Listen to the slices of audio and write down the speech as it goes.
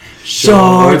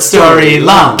Short story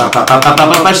long,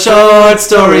 short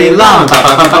story long,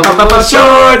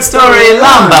 short story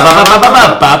long.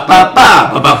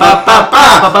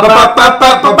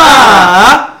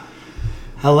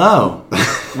 Hello,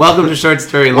 welcome to Short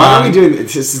Story Long. Why are we doing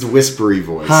this? This is whispery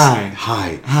voice.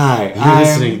 Hi. You're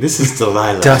listening. This is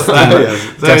Delilah.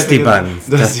 Dusty buns.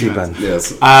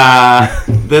 Yes.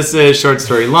 This is Short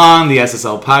Story Long, the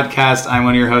SSL podcast. I'm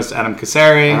one of your hosts, Adam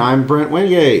Casari. And I'm Brent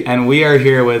Wingate. And we are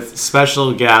here with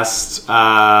special guest,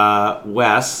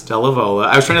 Wes Della Volla.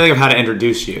 I was trying to think of how to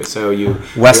introduce you.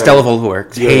 Wes Della Volla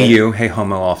works. Hey you, hey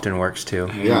homo often works too.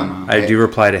 Yeah. I do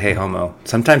reply to hey homo.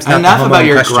 Sometimes not enough the homo about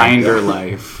your question. grinder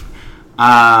life.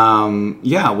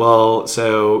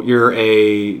 So you're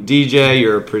a DJ,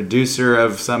 you're a producer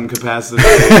of some capacity.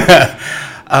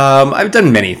 I've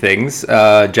done many things.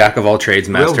 Jack of all trades,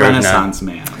 master Real of none. Renaissance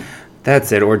man.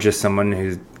 That's it, or just someone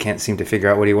who can't seem to figure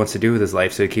out what he wants to do with his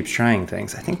life, so he keeps trying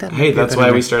things. I think that. Hey, that's why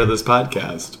we started this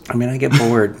podcast. I mean, I get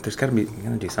bored. There's got to be. I'm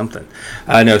gonna do something.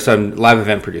 So I'm live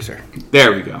event producer.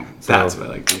 There we go. That's what I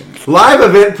like to hear. Live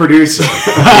event producer.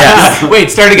 Yes. Wait,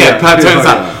 start again.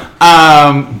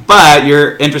 But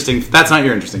your interesting. That's not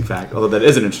your interesting fact, although that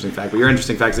is an interesting fact. But your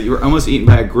interesting fact is that you were almost eaten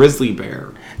by a grizzly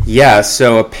bear. Yeah,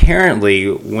 so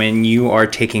apparently when you are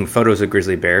taking photos of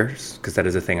grizzly bears, because that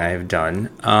is a thing I have done,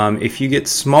 if you get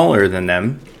smaller than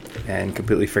them and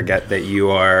completely forget that you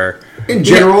are... In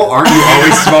general, aren't you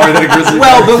always smaller than a grizzly bear?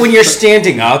 Well, but when you're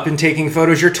standing up and taking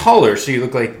photos, you're taller, so you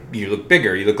look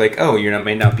bigger. You look like, you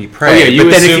might not be prey. Oh yeah, you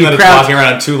but then assume if you that it's walking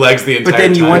around on two legs the entire time. But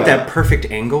then you want that perfect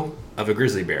angle of a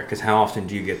grizzly bear, because how often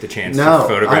do you get the chance to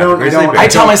photograph a grizzly bear? I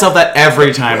tell myself that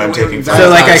every time I'm taking photos.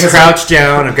 So I crouch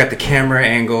down, I've got the camera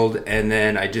angled, and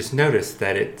then I just notice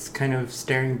that it's kind of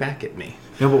staring back at me.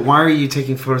 No, but why are you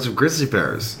taking photos of grizzly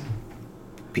bears?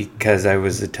 Because I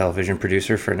was a television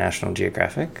producer for National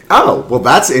Geographic. Oh, well,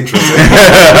 that's interesting.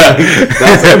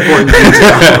 That's an important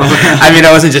detail. I mean,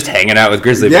 I wasn't just hanging out with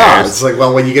grizzly bears. Yeah, it's like,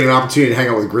 well, when you get an opportunity to hang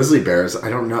out with grizzly bears, I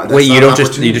don't know. Wait, you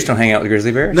just don't hang out with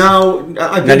grizzly bears? No,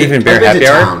 Not even bear happy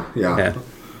hour. Yeah.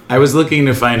 I was looking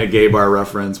to find a gay bar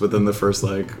reference within the first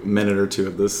minute or two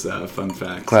of this fun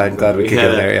fact. Glad we could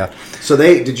go there. Yeah. So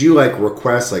did you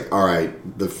request all right,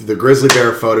 the grizzly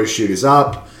bear photo shoot is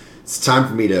up. It's time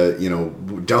for me to,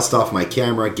 dust off my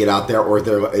camera, get out there, or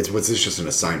was this just an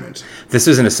assignment? This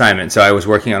was an assignment. So I was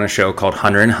working on a show called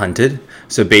Hunter and Hunted.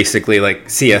 So basically like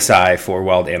CSI for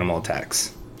wild animal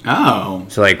attacks. Oh.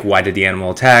 So why did the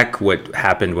animal attack? What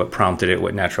happened? What prompted it?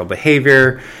 What natural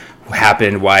behavior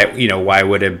happened? Why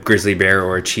would a grizzly bear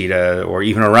or a cheetah or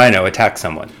even a rhino attack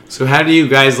someone? So how do you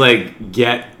guys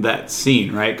get that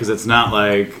scene, right? Because it's not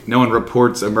no one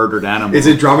reports a murdered animal. It's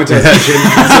a dramatization.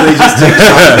 So they just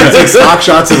take stock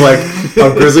shots of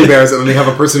grizzly bears, and then they have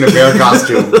a person in a bear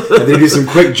costume, and they do some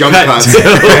quick jump cuts.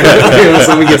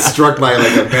 Someone gets struck by a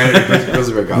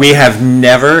grizzly bear costume. We have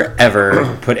never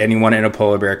ever put anyone in a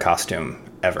polar bear costume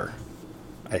ever.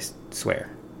 I swear.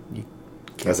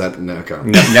 Is that okay?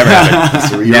 Never happened.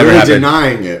 So you're really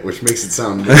denying it, which makes it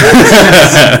sound.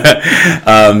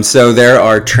 So there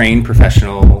are trained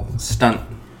professional stunt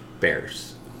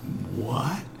bears.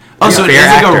 What? Oh, so bear it's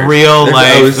actors. A real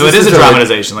So it is a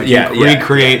dramatization.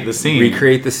 Recreate the scene.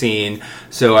 Recreate the scene.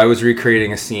 So I was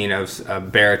recreating a scene of a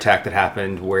bear attack that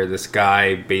happened where this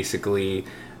guy basically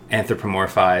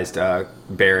anthropomorphized a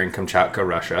bear in Kamchatka,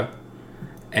 Russia,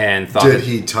 and thought. Did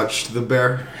he touch the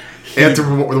bear?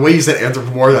 The way you said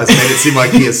anthropomorphize made it seem like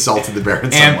he assaulted the bear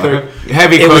in some way.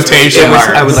 Heavy quotation marks.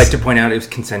 I would like to point out it was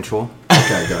consensual.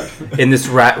 Okay, good. In this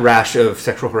rash of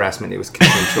sexual harassment, it was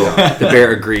consensual. Yeah. The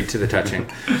bear agreed to the touching.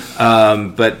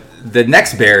 But the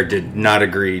next bear did not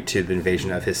agree to the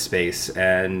invasion of his space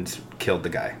and killed the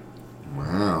guy.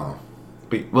 Wow.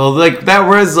 Well, that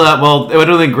was... I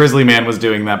don't think Grizzly Man was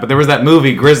doing that, but there was that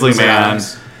movie, Grizzly Man...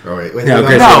 Oh, wait. Grizzly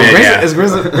Adams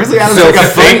is a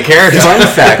fake character. Fun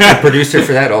fact, the producer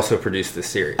for that also produced the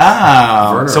series.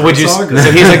 Oh. So would you... So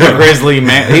he's the Grizzly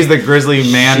Man... He's the Grizzly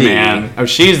Man. Oh,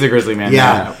 she's the Grizzly Man.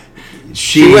 Yeah.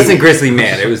 She wasn't Grizzly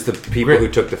Man. It was the people who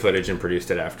took the footage and produced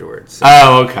it afterwards. So.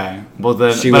 Oh, okay. Well,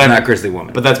 then... She was not Grizzly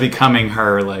Woman. But that's becoming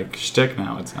her, shtick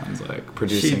now, it sounds like.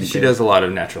 Producing... She does a lot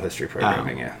of natural history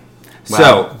programming, yeah. Wow.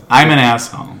 So I'm an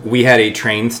asshole. We had a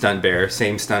trained stunt bear,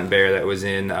 same stunt bear that was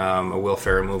in a Will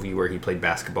Ferrell movie where he played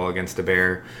basketball against a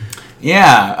bear.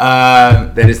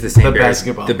 Yeah, that is the same bear.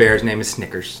 Basketball. The bear's name is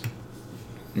Snickers.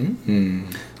 Mm-hmm.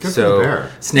 So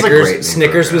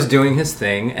Snickers was doing his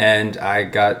thing, and I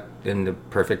got in the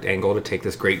perfect angle to take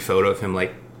this great photo of him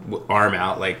arm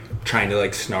out, trying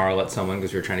to snarl at someone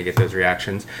because we were trying to get those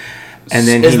reactions. And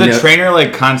then is the trainer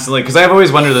like constantly? Because I've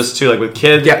always wondered this too, like with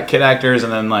kid actors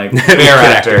and then like bear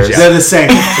actors. Yeah. They're the same.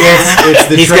 It's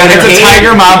the It's a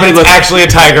tiger mom, but it's actually a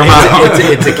tiger mom.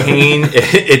 It's a cane.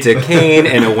 It's a cane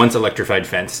and a once electrified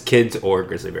fence. Kids or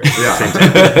grizzly bears. Yeah. Same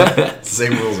thing.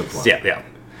 Same rules apply. Yeah.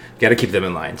 Got to keep them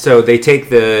in line. So they take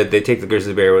the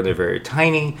grizzly bear when they're very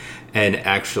tiny and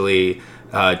actually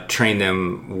train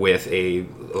them with a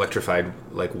electrified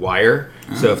like wire.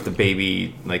 So if the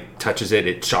baby like touches it,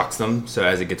 it shocks them. So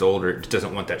as it gets older, it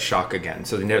doesn't want that shock again.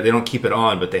 So they don't keep it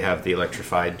on, but they have the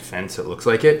electrified fence. So it looks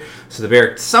like it. So the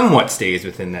bear somewhat stays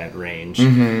within that range.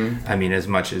 Mm-hmm. I mean, as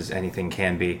much as anything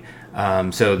can be.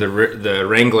 So the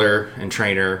wrangler and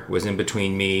trainer was in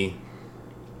between me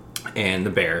and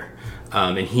the bear.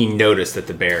 And he noticed that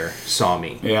the bear saw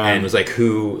me and was like,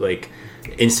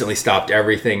 instantly stopped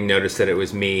everything, noticed that it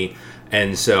was me.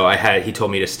 And so he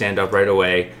told me to stand up right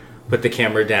away, put the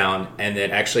camera down, and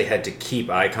then actually had to keep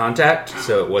eye contact.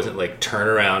 So it wasn't like turn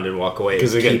around and walk away.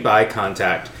 Keep eye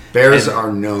contact. Bears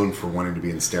are known for wanting to be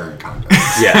in staring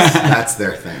contests. Yes. That's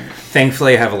their thing.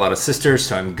 Thankfully, I have a lot of sisters,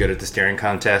 so I'm good at the staring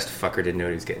contest. Fucker didn't know what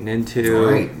he was getting into.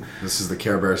 Right. This is the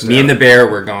Care Bear stare. Me and the bear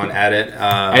were going at it.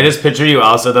 I just picture you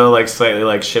also, though, like slightly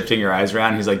like shifting your eyes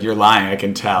around. He's like, you're lying, I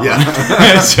can tell. Yeah.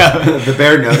 The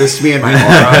bear noticed me in my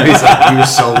aura. He's like, your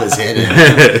soul is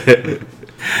hidden.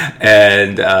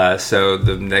 And so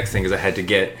the next thing is I had to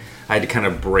kind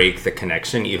of break the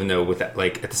connection, even though with that,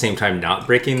 like at the same time not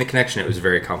breaking the connection, it was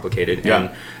very complicated. Yeah. And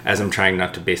as I'm trying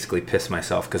not to basically piss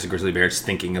myself because the grizzly bear is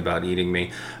thinking about eating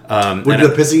me. Would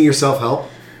the pissing yourself help?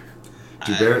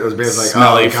 Those bears like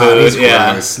smelly food?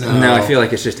 Yeah. No, I feel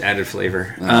like it's just added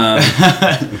flavor. No,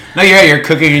 you're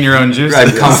cooking in your own juice. I'm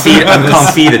confit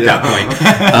at that point.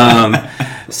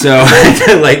 So I had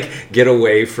to like get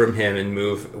away from him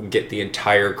and get the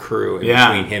entire crew in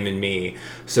between him and me,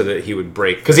 so that he would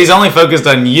break. Because he's only focused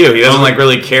on you. He doesn't like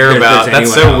really care about.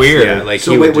 That's so weird. Yeah, like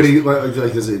so wait, what do you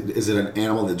like? Is it an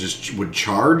animal that just would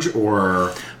charge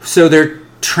or? So they're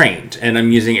trained, and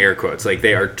I'm using air quotes. Like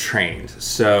they are trained.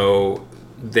 So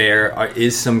there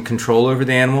is some control over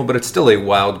the animal, but it's still a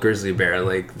wild grizzly bear.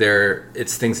 Like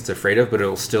it's things it's afraid of, but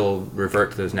it'll still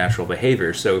revert to those natural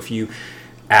behaviors. So if you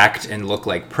act and look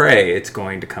like prey, it's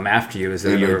going to come after you as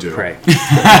though you're prey.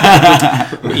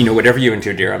 Whatever you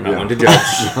into, dear. I'm not one to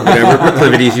judge. Whatever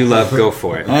proclivities you love, go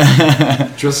for it.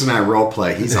 Tristan and I role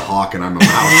play. He's a hawk and I'm a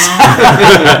mouse.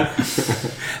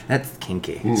 That's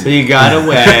kinky. So you got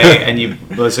away, and you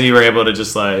were able to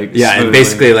just like and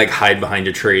basically like hide behind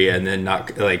a tree and then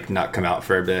not come out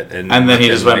for a bit, and then he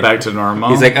just went back to normal.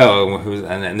 He's like, oh,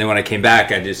 and then when I came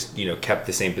back, I just kept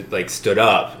the same, like stood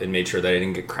up and made sure that I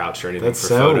didn't get crouched or anything. That's for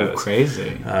so photos.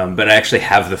 Crazy. But I actually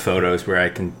have the photos where I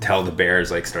can tell the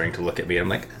bear's like starting to look at me. I'm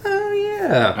like, oh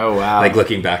yeah. Oh wow. Like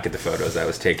looking back at the photos I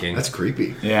was taking. That's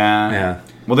creepy. Yeah.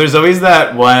 Well, there's always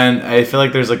that one. I feel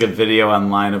like there's like a video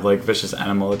online of like vicious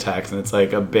animal attacks, and it's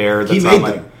like a bear that's on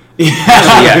like.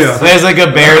 Yes. There's like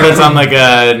a bear that's on like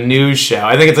a news show.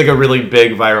 I think it's like a really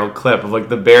big viral clip of like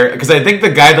the bear, because I think the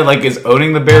guy that like is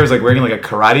owning the bear is like wearing like a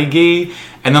karate gi,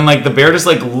 and then like the bear just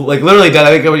like literally, I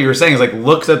think what you were saying is like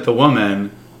looks at the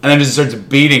woman and then just starts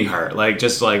beating her, like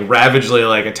just like ravagely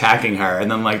like attacking her,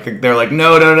 and then like they're like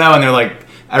no, and they're like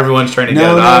everyone's trying to get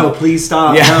it off. No, please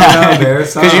stop. Yeah. No, bear,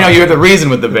 stop. Because you have the reason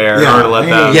with the bear in order to let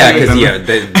them. Yeah, because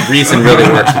the reason really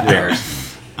works with bears.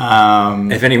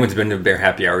 If anyone's been to Bear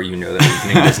Happy Hour, you know that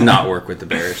reasoning does not work with the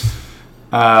bears.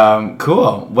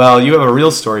 Cool. Well, you have a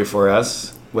real story for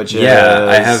us, which is... Yeah,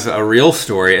 I have a real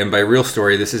story, and by real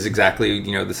story, this is exactly,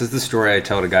 this is the story I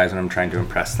tell to guys when I'm trying to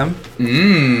impress them.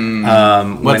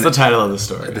 What's the title of the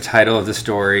story? The title of the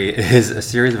story is A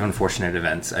Series of Unfortunate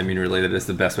Events. I mean, really, that is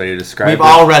the best way to describe it. We've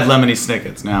all read Lemony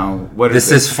Snicket's now. What is this?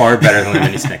 This is far better than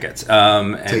Lemony Snicket's.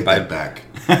 Take that back.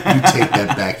 You take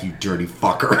that back, you dirty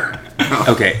fucker.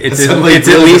 Okay, it's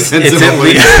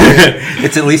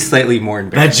at least slightly more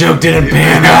embarrassing. That joke didn't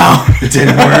pan out. It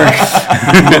didn't work.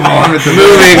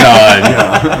 Moving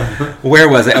on. Where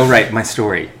was I? Oh, right, my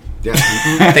story. Yeah.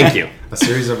 Thank you. A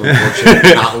series of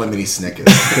unfortunate, not Lemony Snicket.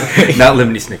 Not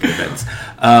Lemony Snicket events.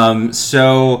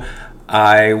 So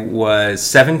I was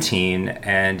 17,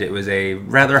 and it was a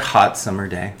rather hot summer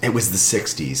day. It was the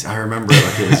 60s. I remember it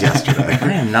like it was yesterday.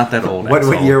 I am not that old.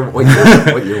 What year was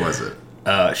it?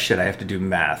 I have to do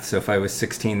math. So if I was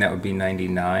 16, that would be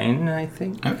 99, I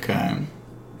think. Okay.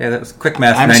 Yeah, that was quick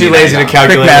math. I'm 99. too lazy to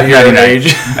calculate your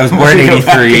age. I was born in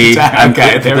 83. I'm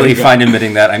completely fine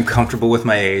admitting that. I'm comfortable with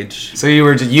my age. So you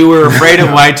were afraid of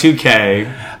Y2K.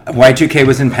 Y2K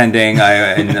was impending.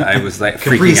 I was like freaking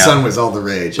out. Capri Sun was all the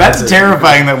rage. That's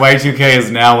terrifying that Y2K is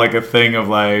now like a thing of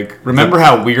like. Remember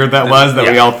how weird that was?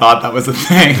 That we all thought that was a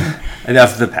thing.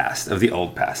 Of the past, of the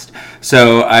old past.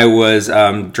 So I was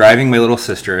driving my little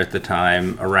sister at the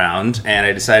time around, and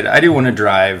I decided I didn't want to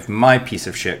drive my piece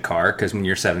of shit car, because when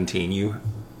you're 17, you,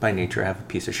 by nature, have a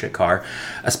piece of shit car,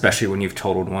 especially when you've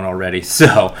totaled one already.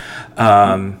 So,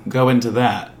 go into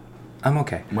that. I'm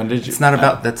okay. When did you? It's not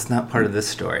about. That's not part of this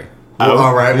story. Well,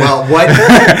 all right. Well,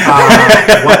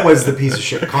 what was the piece of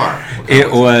shit car?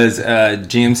 It was a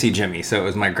GMC Jimmy, so it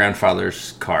was my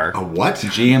grandfather's car. A what?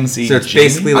 GMC. So it's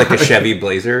basically like a Chevy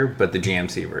Blazer, but the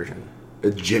GMC version. A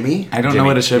Jimmy? I don't know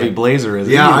what a Chevy Blazer is.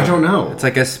 Yeah, either. I don't know. It's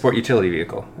like a sport utility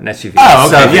vehicle, an SUV. Oh,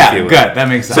 okay, Sub, yeah, good. That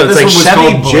makes sense. So it's this like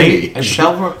one was Chevy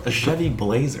called Jimmy. A Chevy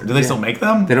Blazer. Do they still make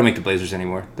them? They don't make the Blazers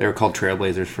anymore. They were called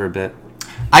Trailblazers for a bit.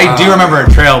 I do remember a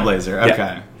Trailblazer. Okay.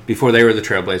 Yeah. Before they were the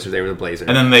Trailblazers, they were the Blazer.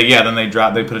 And then they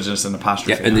dropped. They put it just in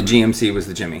apostrophe. Yeah, and the GMC was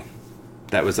the Jimmy.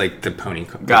 That was like the pony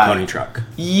truck.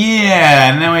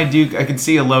 Yeah, now I can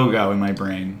see a logo in my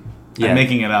brain. Yeah. I'm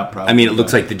making it up, probably. I mean, it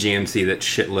looks like the GMC, that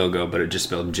shit logo, but it just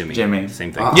spelled Jimmy. Jimmy.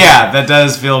 Same thing. Yeah, that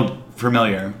does feel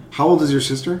familiar. How old is your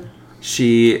sister?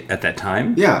 She, at that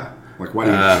time? Yeah. Like, why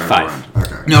do you 5.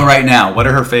 Okay. No, right now. What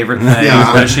are her favorite things?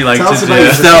 Yeah. What does she like Tell to us do? about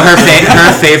your So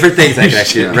her favorite things,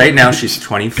 actually, right now she's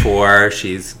 24.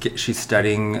 She's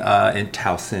studying in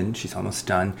Towson. She's almost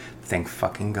done. Thank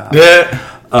fucking God.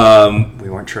 We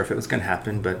weren't sure if it was going to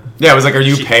happen, but... Yeah, it was like, are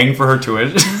you paying for her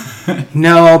tuition?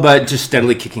 No, but just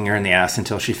steadily kicking her in the ass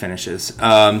until she finishes.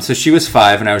 So she was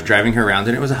 5, and I was driving her around,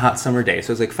 and it was a hot summer day.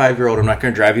 So I was like, 5-year-old, I'm not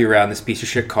going to drive you around this piece of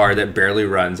shit car that barely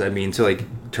runs. I mean, so like...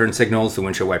 turn signals, the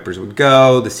windshield wipers would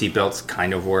go, the seatbelts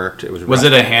kind of worked. It was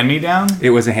it a hand-me-down?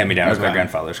 It was a hand-me-down. It was my Okay.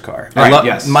 grandfather's car. Right,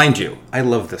 yes. Mind you, I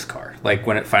love this car. Like,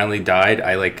 when it finally died,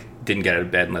 I didn't get out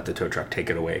of bed and let the tow truck take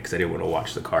it away because I didn't want to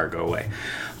watch the car go away.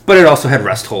 But it also had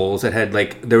rust holes. It had,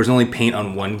 there was only paint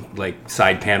on one,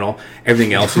 side panel.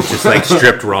 Everything else was just,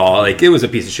 stripped raw. It was a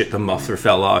piece of shit. The muffler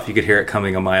fell off. You could hear it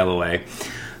coming a mile away.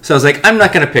 So I was like, I'm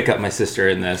not going to pick up my sister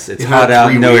in this. It's hot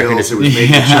out, no air conditioning. It was made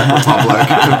in the Czech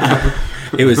Republic.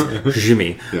 It was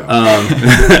Jimmy.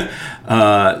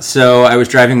 Yeah. So I was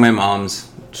driving my mom's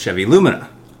Chevy Lumina.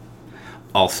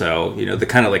 Also, the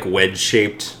kind of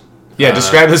wedge-shaped... Yeah,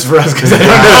 describe this for us, because I don't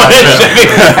know what it should be.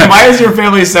 And why is your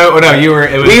family so... Oh, no, you were...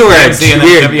 We were a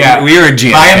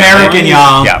GM. Buy American,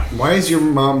 y'all. Yeah. Why is your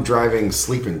mom driving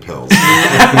sleeping pills?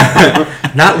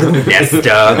 Not Lunesta.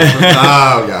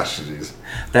 Oh, gosh, jeez.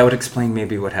 That would explain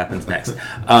maybe what happens next.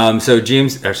 So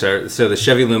the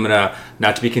Chevy Lumina,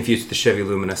 not to be confused with the Chevy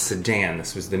Lumina sedan.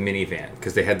 This was the minivan,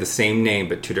 because they had the same name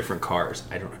but two different cars.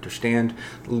 I don't understand.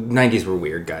 90s were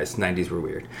weird, guys. 90s were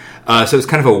weird. So it's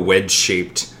kind of a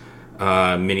wedge-shaped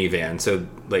minivan. So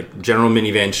general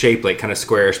minivan shape, kind of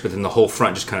squarish, but then the whole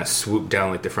front just kind of swooped down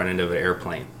like the front end of an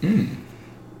airplane.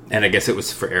 And I guess it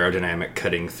was for aerodynamic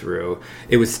cutting through.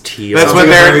 It was teal. That's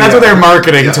what their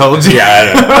marketing told you.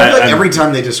 Yeah, I don't, every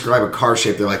time they describe a car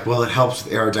shape, they're like, "Well, it helps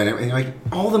with aerodynamic." And you're like,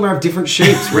 all of them have different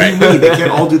shapes. What do you mean? They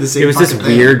can't all do the same. It was this fucking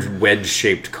thing. weird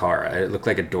wedge-shaped car. It looked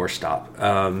like a doorstop.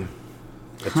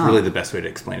 That's really the best way to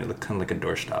explain it. It looked kind of like a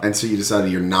doorstop. And so you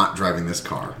decided you're not driving this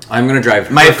car. I'm going to drive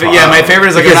my favorite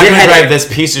is I'm Because not it going to had drive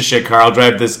this piece of shit car. I'll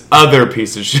drive this other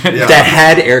piece of shit. Yeah. that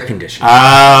had air conditioning. That's a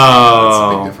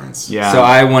Oh. big difference. Yeah. So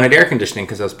I wanted air conditioning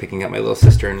because I was picking up my little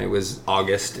sister, and it was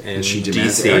August in And she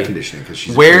demands DC. air conditioning because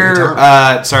she's sorry,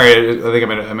 I think I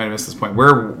might have missed this point.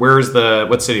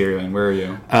 What city are you in? Where are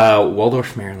you?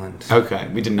 Waldorf, Maryland. Okay,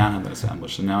 we did not have that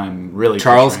established, and now I'm really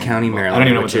Charles picturing- County, I Maryland, don't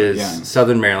even know which what is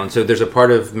southern Maryland. So there's a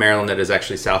part of Maryland that is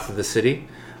actually south of the city,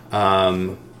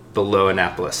 below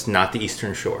Annapolis, not the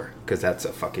Eastern Shore, because that's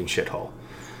a fucking shithole.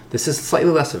 This is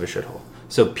slightly less of a shithole.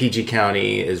 So PG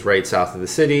County is right south of the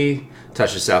city,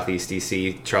 touches southeast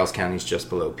DC. Charles County is just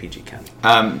below PG County.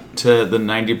 To the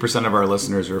 90% of our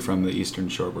listeners who are from the Eastern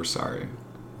Shore, we're sorry.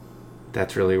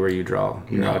 That's really where you draw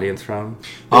your audience from?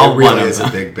 It really is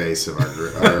a big base of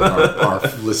our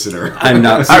listener. I'm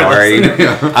not sorry.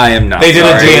 I am not They did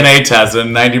sorry. a DNA test,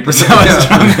 and 90% was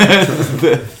from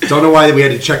this. Don't know why we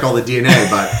had to check all the DNA,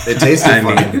 but it tasted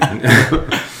funny.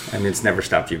 I mean, it's never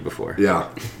stopped you before. Yeah.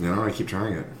 I keep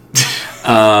trying it.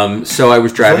 So I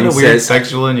was driving. Is that a weird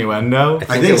sexual innuendo?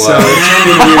 I think so. It turned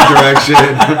in a weird direction.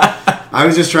 I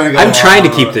was just trying to go. I'm trying to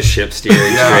keep the ship steering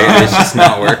straight. It's just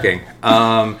not working.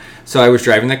 So I was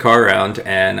driving the car around,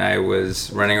 and I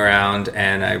was running around,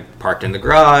 and I parked in the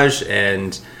garage,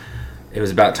 and it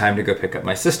was about time to go pick up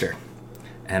my sister.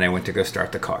 And I went to go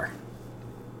start the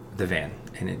van,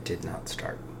 and it did not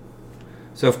start.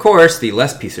 So, of course, the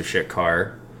less piece of shit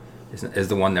car is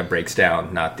the one that breaks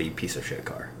down, not the piece of shit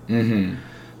car. Mm-hmm.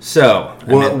 So,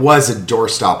 it was a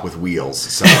doorstop with wheels,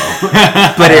 so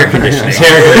but air conditioning.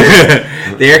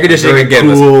 The air conditioning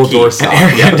again cool was key. doorstop.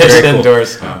 Air conditioned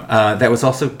doorstop. That was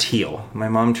also teal. My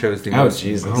mom chose the most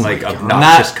obnoxious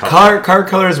Not, color. Car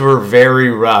colors were very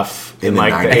rough in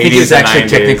like the 80s. I think it was actually 90s.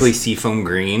 Technically seafoam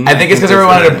green. I think it's because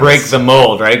everyone wanted to break the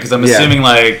mold, right? Because I'm assuming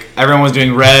like everyone was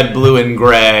doing red, blue, and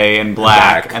gray and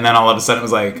black, and then all of a sudden it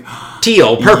was like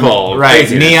teal, purple, right?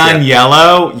 Neon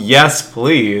yellow, yes,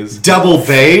 please. Double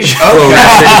beige.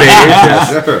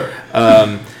 Okay.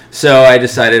 So I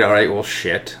decided, all right, well,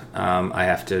 shit, I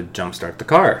have to jumpstart the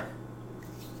car.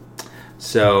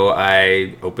 So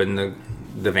I open the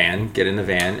van, get in the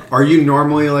van. Are you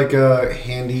normally like a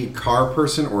handy car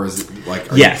person, or is it like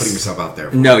are you putting yourself out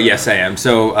there? No, yes, I am.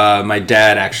 So my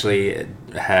dad actually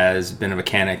has been a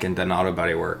mechanic and done auto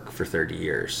body work for 30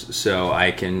 years. So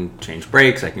I can change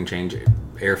brakes, I can change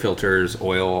air filters,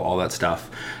 oil, all that stuff,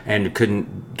 and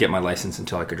couldn't get my license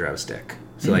until I could drive a stick.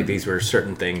 So like these were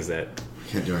certain things that...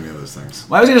 Can't do any of those things.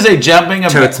 Well, I was going to say jumping a...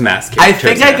 Totes mask. I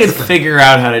think I could figure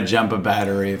out how to jump a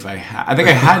battery if I had... I think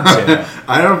I had to.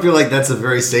 I don't feel like that's a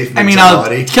very safe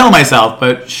mentality. I mean, I'll kill myself,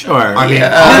 but sure. I mean, no,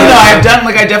 I've done,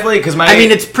 like, I definitely... Because I mean,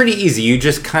 it's pretty easy. You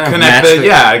just kind of connect match the...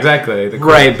 Yeah, exactly.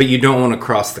 Right, but you don't want to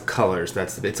cross the colors.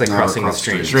 It's like crossing the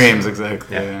streams. Streams,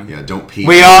 exactly. Yeah, don't pee.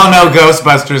 We all know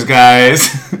Ghostbusters, guys.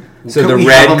 So the we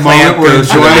red have a clamp moment we're goes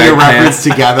to the enjoying red a clamp. reference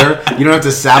together. You don't have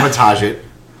to sabotage it.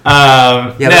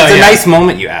 That's a nice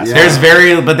moment you asked.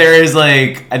 Yeah. But there is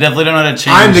like, I definitely don't know how to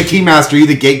change. I'm the keymaster, you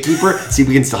the gatekeeper. See,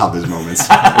 we can still have those moments.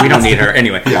 We don't need her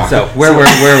anyway. Yeah. So where were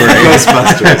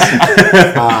Ghostbusters.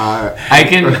 I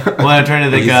can. Well, I'm trying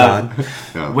to think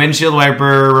of windshield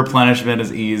wiper replenishment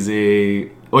is easy.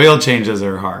 Oil changes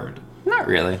are hard. Not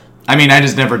really. I mean, I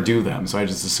just never do them, so I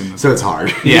just assume. So it's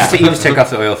hard. Yeah. You just take off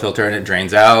the oil filter and it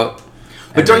drains out.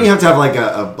 But don't you have to have like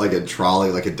a trolley,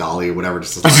 like a dolly or whatever,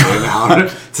 just to slide in out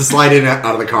to slide in out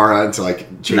of the car and to like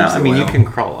change the oil? No, I mean you can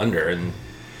crawl under and.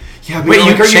 Yeah, but wait,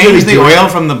 you change the oil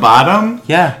from the bottom?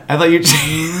 Yeah, I thought you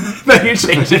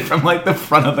changed it from like the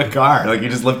front of the car. Like you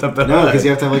just lift up the no, because you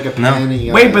have to have like a penny.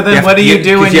 Wait, but then what do you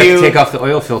do when you have to take off the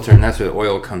oil filter and that's where the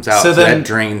oil comes out? So that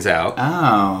drains out.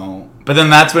 Oh. But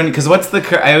then that's when, because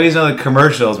I always know the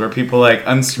commercials where people like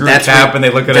unscrew the cap and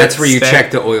they look at it. That's where you check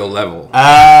the oil level.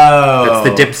 Oh. That's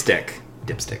the dipstick.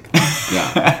 Dipstick.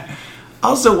 Yeah.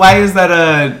 Also, why is that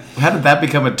how did that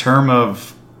become a term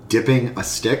of... Dipping a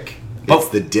stick? It's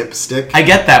the dipstick. I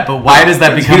get that, but why does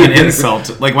that become an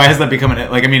insult? Like, why has that become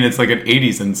I mean, it's like an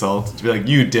 80s insult to be like,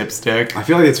 you dipstick. I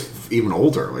feel like it's even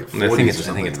older, like 40s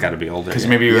I think it's got to be older. Because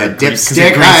maybe you're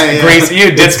dipstick.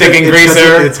 You dipstick and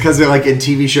greaser. It's because like in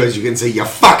TV shows you can say, you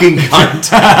fucking cunt.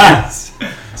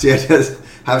 So you have to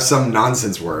have some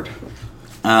nonsense word.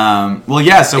 Well,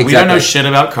 yeah, so we don't know shit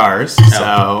about cars,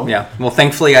 so... Yeah, well,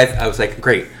 thankfully, I was like,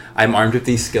 great, I'm armed with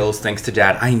these skills thanks to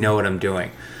Dad. I know what I'm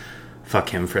doing. Fuck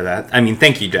him for that. I mean,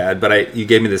 thank you, Dad, but you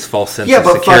gave me this false sense of security.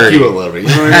 Yeah, but fuck you a little bit. You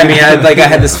know what I mean? I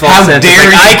had this false sense of,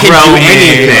 I can do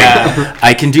anything. Yeah.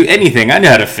 I can do anything. I know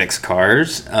how to fix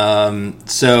cars.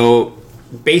 So,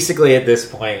 basically, at this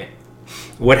point,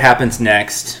 what happens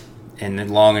next, and the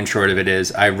long and short of it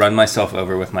is, I run myself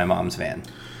over with my mom's van.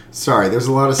 Sorry, there's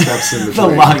a lot of steps in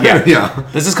between. Yeah.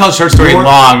 This is called short story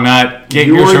long, not get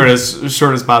your short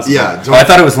as possible. Yeah. I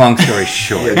thought it was long story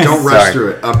short. Yeah, don't rush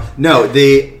through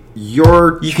it.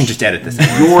 You can just edit this.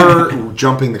 You're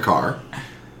jumping the car.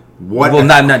 Well,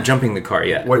 I'm not jumping the car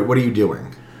yet. What are you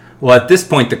doing? Well, at this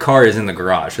point, the car is in the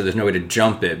garage, so there's no way to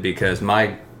jump it because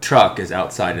my truck is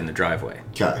outside in the driveway.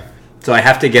 Okay. So I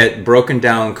have to get broken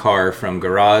down car from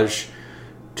garage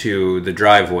to the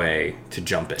driveway to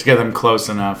jump it. To get them close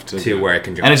enough to where I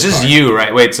can jump. And it's just you,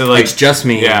 right? Wait, so like... It's just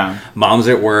me. Yeah. Mom's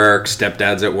at work,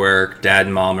 stepdad's at work, dad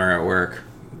and mom are at work.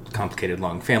 Complicated,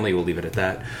 long family, we'll leave it at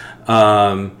that.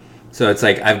 So it's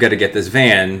like, I've got to get this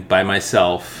van by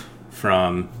myself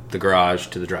from the garage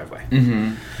to the driveway.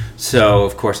 Mm-hmm. So,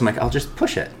 of course, I'm like, I'll just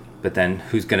push it. But then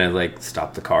who's going to, like,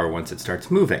 stop the car once it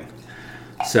starts moving?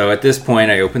 So at this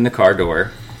point, I open the car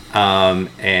door,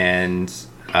 and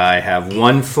I have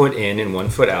 1 foot in and 1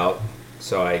 foot out,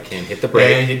 so I can hit the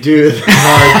brake. And you do the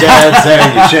car dance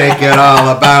and you shake it all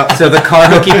about. So the car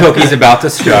hooky pokey's about to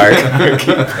start.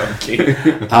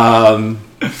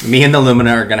 Me and the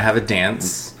Lumina are going to have a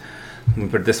dance. Let me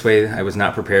put it this way, I was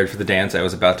not prepared for the dance I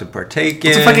was about to partake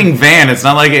in. It's a fucking van. It's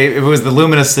not like if it was the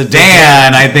Lumina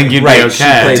sedan, I think you'd be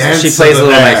okay. She plays a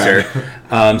little nicer.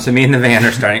 So me and the van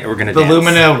are starting. We're gonna. The dance.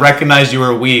 Lumina recognized you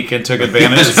were weak and took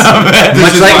advantage of it.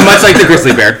 Much like the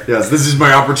grizzly bear. Yes, this is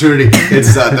my opportunity.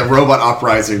 It's the robot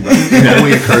uprising, but it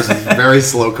only occurs in very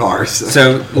slow cars.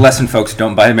 So lesson, folks,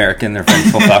 don't buy American. They're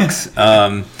vengeful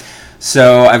fucks.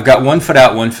 So I've got 1 foot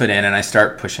out, 1 foot in, and I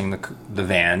start pushing the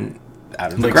van.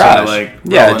 out of the Like, garage. sort of, like,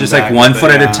 Yeah, rolling just like back, one but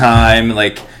foot at a yeah. time,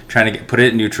 like trying to put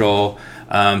it in neutral.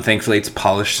 Thankfully, it's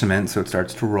polished cement, so it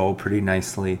starts to roll pretty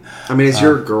nicely. I mean, is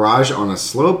your garage on a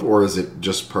slope or is it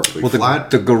just perfectly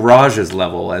flat? The garage is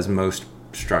level, as most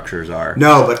structures are.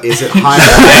 No, but is it higher?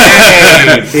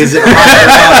 Is it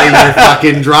higher than your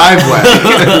fucking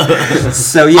driveway?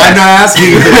 So yeah, I'm not asking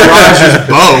if the garage is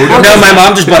bowed. No, my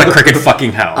mom just bought a crooked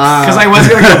fucking house. Because I was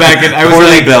going to go back and I was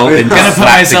Poorly like, built and going to put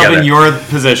slapped myself together. in your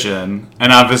position,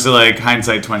 and obviously like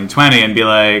hindsight 2020, and be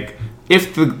like,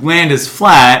 if the land is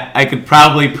flat, I could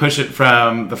probably push it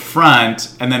from the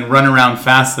front and then run around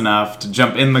fast enough to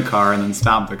jump in the car and then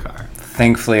stop the car.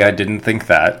 Thankfully, I didn't think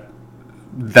that.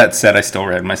 That said, I still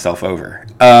ran myself over.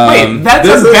 Wait, that's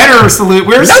this a is- better solution.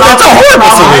 We're that's a horrible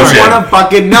I solution. want to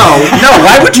fucking know. No,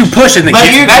 why would you push and then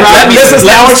let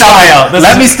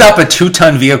me stop a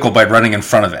 2-ton vehicle by running in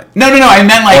front of it? No. I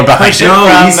meant like Or behind push it. it No,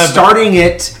 from he's the... starting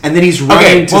it, and then he's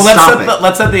running to stop it.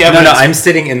 Let's set the No, evidence. I'm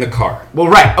sitting in the car. Well,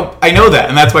 right. Oh, I know that,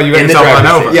 and that's why you got In the yourself run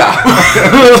driver's over. seat. Yeah.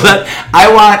 I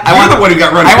want the one who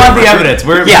got run I want over. the evidence.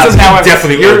 Yeah, This is now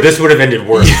definitely. This would have ended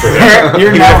worse for him.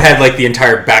 You're He would now- have had like the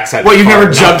entire backside. Well, of the you've car.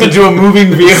 never jumped into a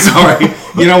moving vehicle. Sorry.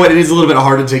 You know what? It is a little bit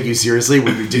hard to take you seriously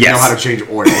when you didn't know Yes. how to change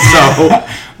oil. So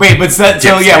Wait, but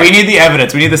we need the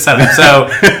evidence. We need the setup. So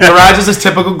garage is a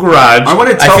typical garage. I want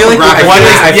to I tell feel like the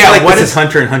I feel like what this is- is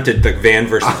Hunter and Hunted, the van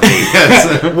versus me.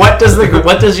 Yes. What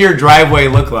does your driveway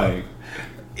look like?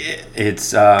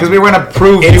 It's Because we were going to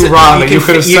prove you wrong that you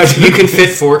could have said you can fit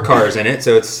 4 cars in it,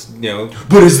 so it's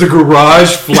But is the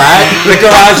garage flat? the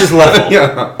garage is level.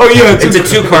 Yeah. Oh yeah, It's a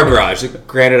 2-car garage.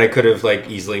 Granted, I could have I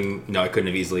couldn't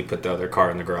have easily put the other car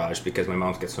in the garage because my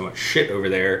mom's got so much shit over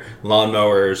there: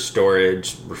 lawnmowers,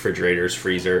 storage, refrigerators,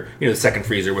 freezer. The second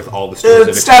freezer with all the stores. of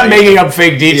its Stop type. making up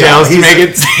fake details to make it.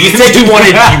 You said you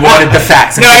wanted the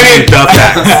facts. No, I mean the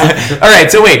facts. All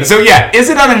right, so wait, is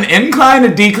it on an incline,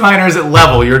 a decline, or is it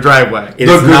level? Your driveway. It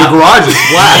The is not. garage is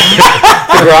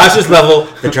flat. The garage is level.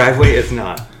 The driveway is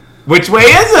not. Which way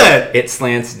is it? It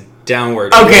slants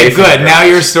downward. Okay, away from good. the Now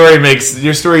garage.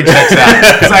 your story checks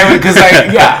out.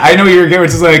 I know you're getting.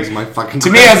 Which is like my fucking to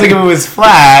me, I was like, if it was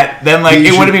flat, then like You it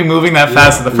should- wouldn't be moving that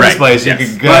fast in the first Right, place. yes. You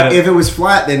could But get if it was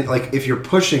flat, then if you're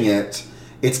pushing it,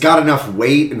 it's got enough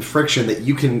weight and friction that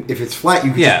you can. If it's flat,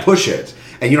 you can Yeah. just push it,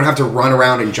 and you don't have to run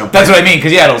around and jump. That's in. what I mean.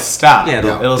 Because it'll stop. Yeah,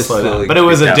 it'll just slow down. slowly But it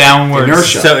was creep a down. downward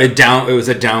Inertia. So it was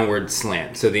a downward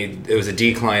slant. So it was a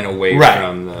decline away Right.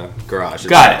 from the garage.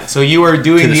 Got it. So you were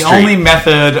doing To the the street. only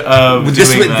method of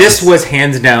This doing this was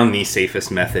hands down the safest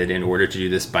method in order to do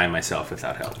this by myself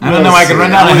without help. I don't know. I could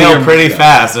run down a Yeah. hill pretty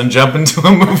fast and jump into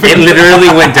a movie. It literally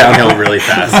went downhill really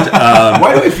fast.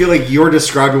 Why do I feel like you're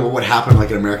describing what would happen like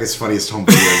in America's Funniest Home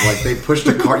Videos? Like they pushed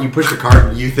a car, you push the cart,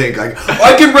 and you think like, oh,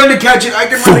 I can run to catch it. I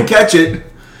can run to catch it.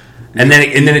 And then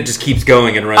it just keeps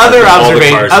going and runs. Other into all the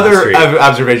cars in the other street.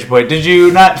 observation point. Did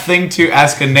you not think to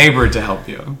ask a neighbor to help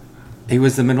you? It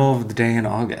was the middle of the day in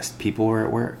August. People were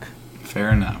at work. Fair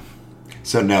enough.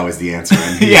 So no is the answer.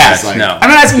 And he's Yes. just No. I'm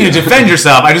not asking you to defend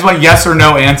yourself. I just want yes or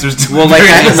no answers to. Well, like I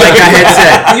had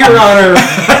said, Your Honor,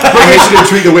 permission to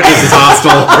treat the witness as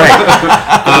hostile. right.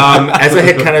 As I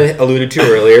had kind of alluded to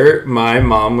earlier, my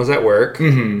mom was at work.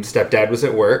 Stepdad was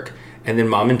at work. And then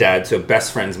mom and dad, so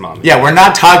best friend's mom. And Yeah, we're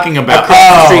not talking about.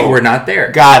 across the street were not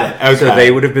there. Got it. Okay. So they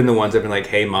would have been the ones that have been like,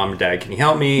 "Hey, mom and dad, can you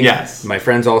help me?" Yes. My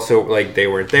friends also they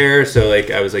weren't there, so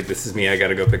I was like, "This is me. I got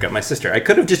to go pick up my sister." I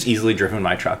could have just easily driven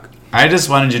my truck. I just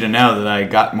wanted you to know that I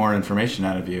got more information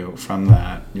out of you from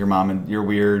that. Your mom and your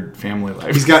weird family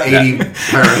life. He's got 80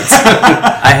 parents.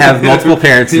 I have multiple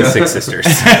parents and 6 sisters.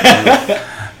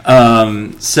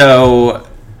 So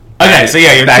Okay, so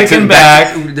yeah, you're back kicking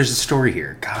back. There's a story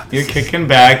here. God, You're kicking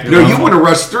back. No, you want to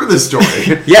rush through this story.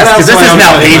 Yes, because this is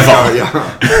now evil.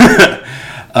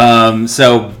 Yeah.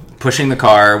 So pushing the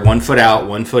car, 1 foot out,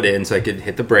 1 foot in, so I could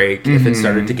hit the brake if it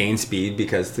started to gain speed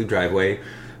because the driveway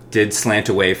did slant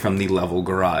away from the level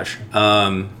garage,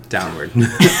 downward.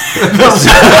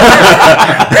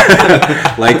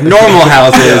 Like normal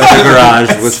houses, the garage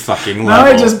was fucking Now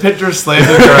level. I just picture slaves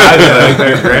in garages. I think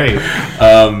they're great.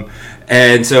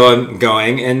 And so I'm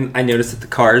going, and I notice that the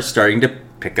car is starting to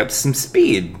pick up some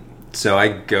speed. So I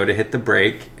go to hit the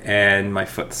brake, and my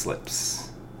foot slips.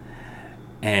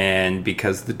 And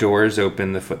because the door is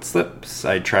open, the foot slips.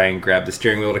 I try and grab the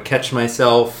steering wheel to catch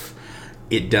myself.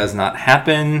 It does not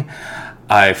happen.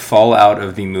 I fall out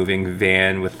of the moving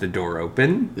van with the door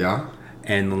open Yeah.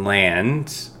 and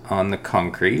land on the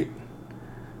concrete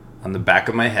on the back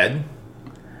of my head.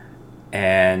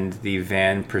 And the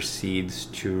van proceeds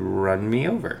to run me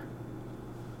over.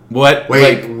 What?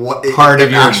 Wait, like, what? Part it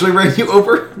of your actually ran you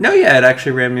over? No, yeah, it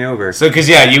actually ran me over. So, because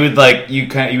you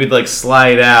would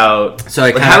slide out. So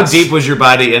I how deep was your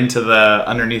body into the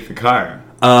underneath the car?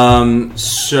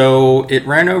 So it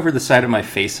ran over the side of my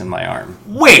face and my arm.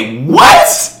 Wait,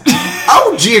 what?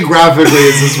 How geographically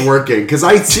is this working? Because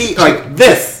I see like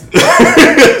this.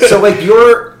 So like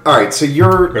so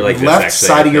your like left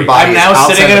side of your body. I'm now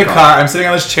sitting in a car. I'm sitting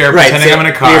on this chair, pretending I'm in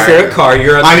a car. You're sitting in a car.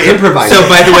 I'm improvising. So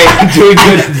by the way, I'm doing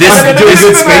good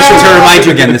spatial. To remind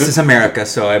you again, this is America,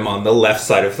 so I'm on the left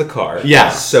side of the car.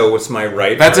 Yeah. So it's my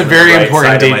right. That's a very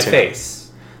important detail. Of my face.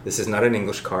 This is not an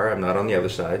English car. I'm not on the other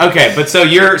side. Okay, but so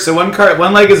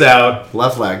one leg is out.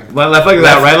 Left leg. Left leg is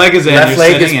out. Right leg is in. Left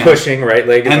leg is pushing. Right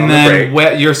leg is on the brake. And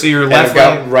then your left leg.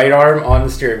 I've got right arm on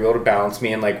the steering wheel to balance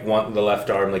me, and like the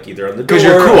left arm like either on the door. Because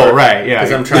you're cool, right? Yeah.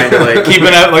 Because I'm trying to like keep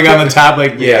it up like on the top,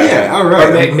 like yeah. All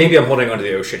right. Or maybe I'm holding onto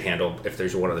the oh shit handle if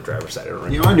there's one on the driver's side. I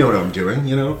don't know. I know what I'm doing.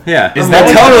 Yeah. Is that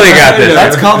totally got this?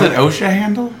 That's called an OSHA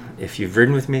handle. If you've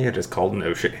ridden with me, it is called an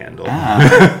oh-shit handle.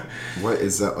 What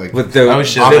is that like? With the handle,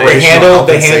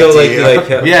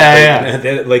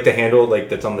 like the handle, like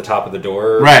that's on the top of the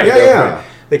door. Right. Yeah.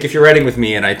 Like if you're riding with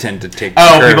me, and I tend to take.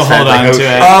 People hold on to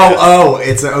it.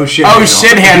 It's an shit.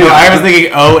 Shit handle. I was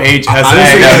thinking OHSA.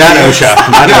 No, not OSHA.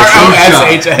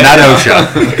 Not OSHA.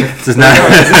 This is not.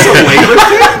 Is this a labor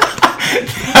thing?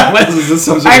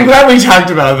 I'm glad we talked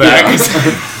about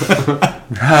that.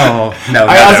 No.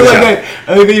 I also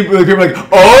like people are like,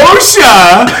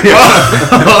 OSHA!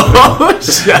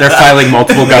 OSHA! They're filing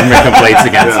multiple government complaints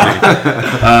against me.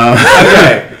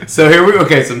 Okay, so here we go.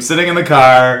 Okay, so I'm sitting in the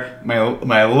car,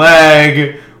 my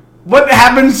leg. What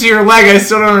happens to your leg? I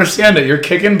still don't understand it. You're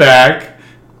kicking back,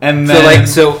 and then...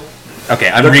 Okay,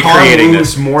 I'm recreating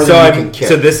this. More than you can kick.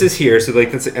 So this is here,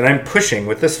 and I'm pushing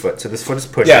with this foot. So this foot is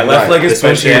pushing. Yeah, left leg is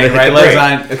pushing, right leg's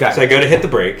on. Okay. So I go to hit the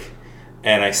brake,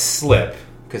 and I slip,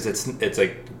 because it's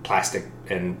like plastic,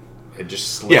 and it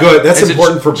just slips. Yeah. Good, that's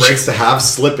important for brakes to have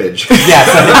slippage.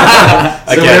 Yeah.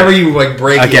 So whenever you like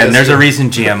brake... Again, there's a reason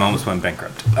GM almost went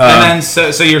bankrupt. And then,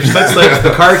 so your foot slips,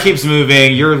 the car keeps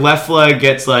moving, your left leg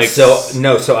gets like... So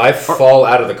I fall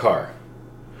out of the car.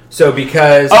 So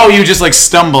because... Oh, you just like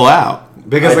stumble out.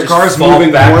 Because the car is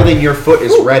moving more than your foot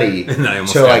is ready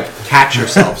to like catch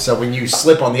yourself. So when you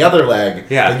slip on the other leg,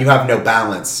 then you have no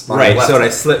balance. Right. So when I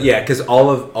slip, because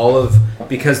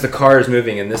because the car is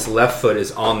moving and this left foot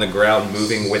is on the ground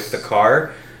moving with the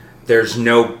car,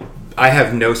 I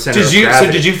have no center of gravity.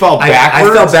 So did you fall backwards?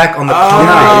 I fell back on the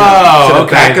concrete. So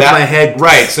the back of my head.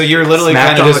 Right. So you're literally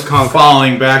kind of just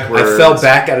falling backwards. I fell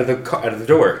back out of the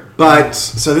door. But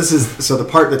so the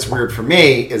part that's weird for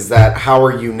me is that how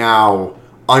are you now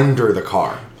under the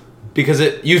car? Because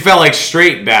you fell like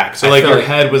straight back. So like your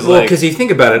head was like... because you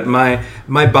think about it,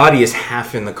 my body is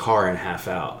half in the car and half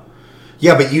out.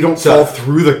 Yeah, but you don't fall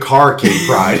through the car, Kate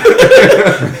Pride. you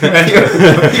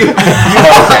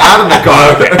fall out of the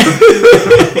car.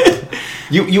 Okay.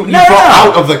 You fall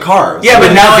out of the car. Yeah,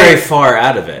 but now very far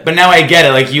out of it. But now I get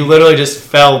it. Like you literally just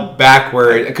fell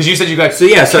backward because you said you got so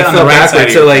I fell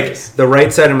backward. So like the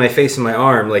right side of my face and my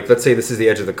arm. Like let's say this is the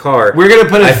edge of the car. We're gonna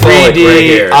put a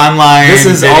 3D online. This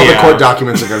is video. All the court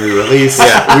documents are gonna be released.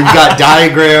 Yeah, we've got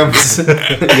diagrams.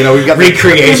 We've got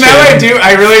recreation. Now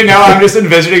I really know. I'm just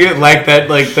envisioning it like that.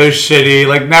 Like those shitty.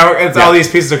 Like now it's all these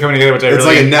pieces are coming together, which I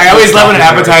always love when an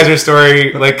appetizer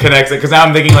story like connects it because now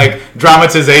I'm thinking like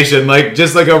dramatization, like.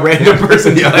 Just like a random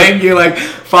person playing you, like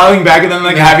falling back, and then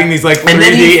like having these like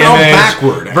 3D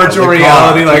image, virtual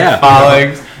reality, like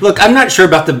falling. Look, I'm not sure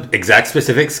about the exact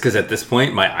specifics because at this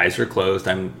point my eyes are closed.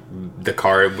 The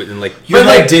car and like your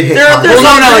leg did hit.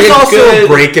 There's also a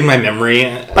break in my memory.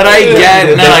 But I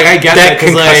get that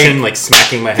concussion, like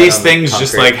smacking my head. These things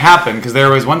just like happen because there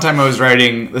was one time I was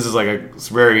riding. This is like a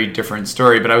very different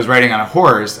story, but I was riding on a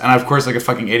horse, and of course, like a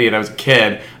fucking idiot, I was a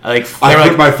kid. I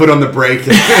put my foot on the brake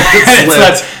and it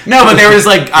slipped. No, but there was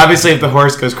like obviously if the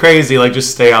horse goes crazy, like just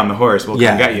stay on the horse. We'll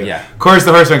come get you. Yeah. Of course,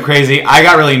 the horse went crazy. I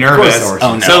got really nervous.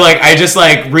 So like I just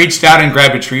like reached out and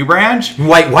grabbed a tree branch.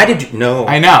 Why did you? No,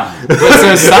 I know. But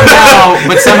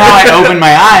somehow I opened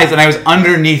my eyes and I was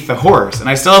underneath the horse, and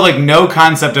I still have like no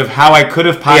concept of how I could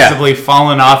have possibly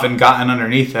fallen off and gotten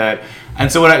underneath it. And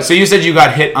so you said you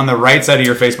got hit on the right side of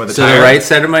your face by the tire. So the right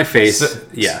side of my face,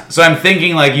 So I'm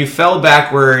thinking like you fell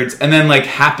backwards and then like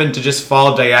happened to just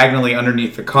fall diagonally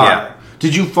underneath the car. Yeah.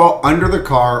 Did you fall under the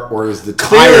car, or is the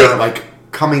tire like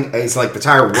coming? It's like the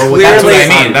tire rolling. That's what I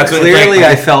mean. Clearly,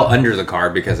 I fell under the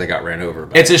car because I got ran over.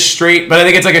 It's a straight, but I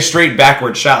think it's like a straight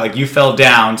backward shot. Like you fell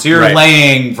down, so you're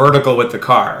laying vertical with the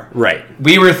car. Right.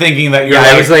 We were thinking that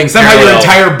I was laying somehow your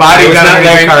entire body got under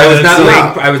the car.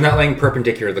 I was not laying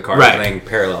perpendicular to the car. I was laying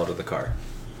parallel to the car.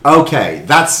 Okay,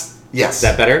 that's... Yes. Is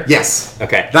that better? Yes.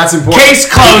 Okay. That's important. Case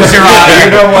closed, Your Honor.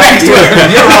 You know what?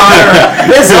 Your Honor,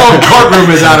 this whole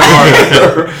courtroom is out of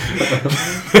order.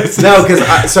 No, because...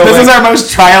 this is our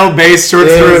most trial-based short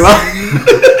story line.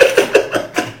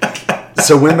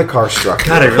 So when the car struck...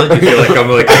 God, I really do feel like I'm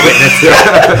like a witness.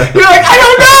 You're like, I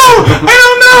don't know!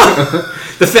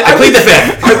 I plead the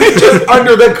fifth. I was just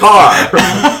under the car.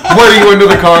 Were you under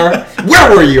the car?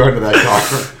 Where were you under that car?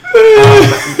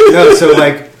 No, so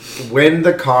like... When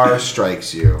the car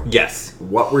strikes you, yes.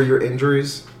 What were your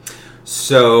injuries?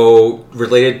 So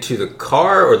related to the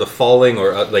car or the falling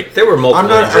or like there were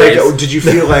multiple injuries. Like, did you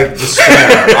feel like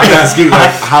despair? I'm asking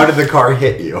like, how did the car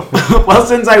hit you? Well,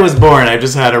 since I was born, I've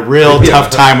just had a real tough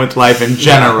time with life in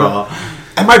general.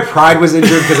 And my pride was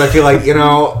injured because I feel like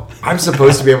I'm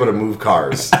supposed to be able to move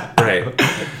cars. Right.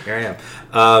 Here I am.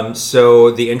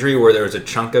 So the injury where there was a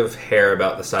chunk of hair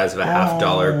about the size of a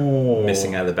 $50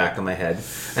 missing out of the back of my head,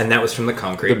 and that was from the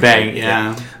concrete. The bang,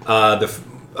 yeah.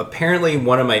 Apparently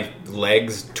one of my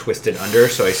legs twisted under,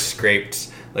 so I scraped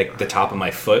like the top of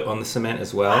my foot on the cement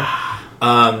as well.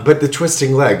 But the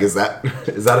twisting leg, is that a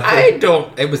thing?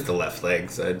 It was the left leg,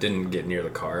 so I didn't get near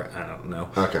the car. I don't know.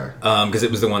 Okay. Because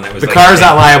it was the one that was the car's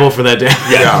not liable for that damage.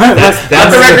 Yeah. That's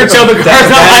the record show the car's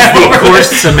not liable for coarse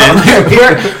cement.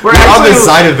 We're on the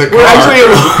side of the car.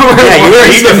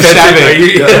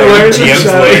 We're GM's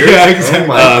lawyers. Yeah, exactly. Oh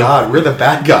my God, we're the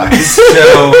bad guys.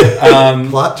 So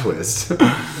plot twist.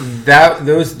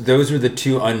 Those were the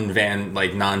two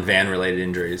non-van related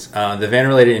injuries. The van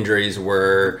related injuries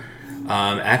were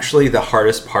actually the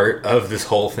hardest part of this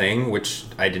whole thing, which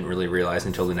I didn't really realize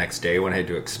until the next day when I had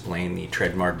to explain the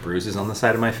tread mark bruises on the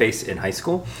side of my face in high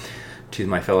school to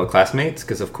my fellow classmates.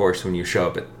 Because of course, when you show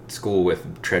up at school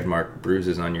with tread mark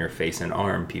bruises on your face and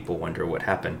arm, people wonder what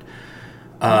happened.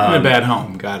 In a bad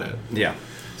home, got it. Yeah.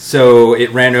 So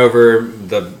it ran over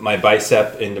my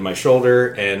bicep into my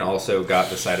shoulder and also got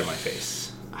the side of my face.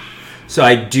 So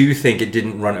I do think it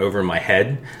didn't run over my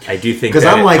head. I do think because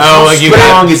I'm like, how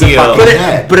strong is a fucking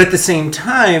head? But at the same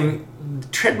time,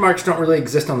 tread marks don't really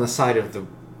exist on the side of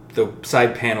the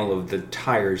side panel of the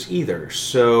tires either.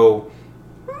 So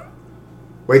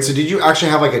wait, so did you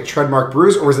actually have like a tread mark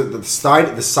bruise, or was it the side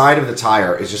of the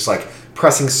tire is just like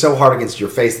pressing so hard against your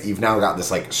face that you've now got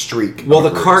this like streak? Well,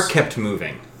 the car kept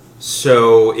moving,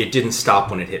 so it didn't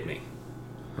stop when it hit me.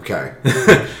 Okay.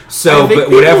 So, but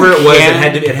whatever it was,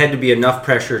 it had to be enough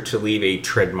pressure to leave a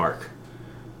tread mark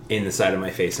in the side of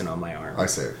my face and on my arm. I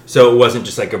see. So it wasn't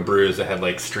just like a bruise that had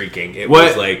like streaking. It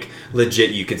was like legit.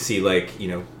 You could see like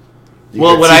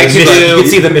I could do... You could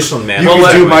see the Michelin Man. You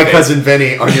could do My Cousin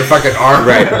Vinny on your fucking arm.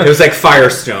 Right. It was like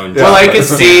Firestone. Well, I could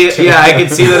see... Yeah, I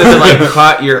could see that if it like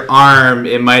caught your arm,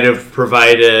 it might have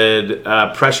provided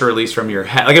pressure release from your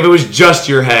head. Like if it was just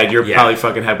your head, your probably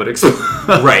fucking head would explode.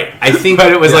 Right. I think...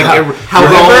 But it was like...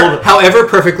 However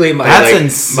perfectly... That's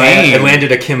insane. It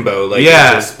landed akimbo. Like,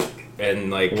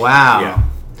 wow. Yeah.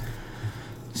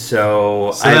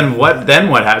 So then what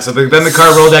happened? So then the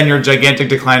car rolled down your gigantic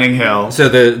declining hill. So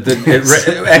it's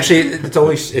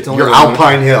only your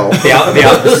Alpine hill.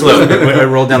 The slope. It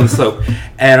rolled down the slope,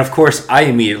 and of course I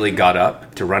immediately got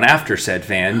up to run after said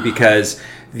van because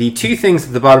the two things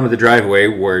at the bottom of the driveway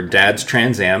were Dad's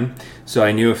Trans Am. So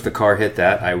I knew if the car hit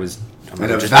that, I was. And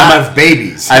a vat of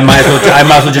babies. I might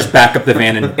as well just back up the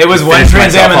van and it was one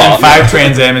Trans Am and then 5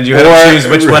 Trans Am, and you had to choose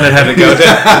which one it had to go to.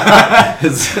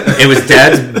 It was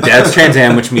Dad's Trans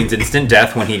Am, which means instant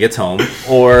death when he gets home,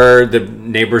 or the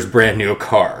neighbor's brand new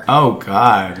car. Oh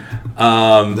God.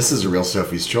 This is a real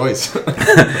Sophie's choice.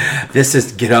 This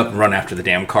is get up and run after the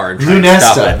damn car and try Lunesta, to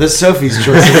stop it. this Sophie's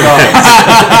choice of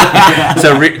cars.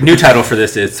 So new title for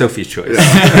this is Sophie's Choice.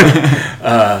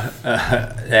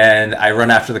 And I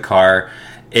run after the car.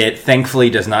 It thankfully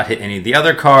does not hit any of the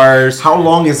other cars. How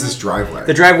long is this driveway?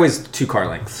 The driveway's 2 car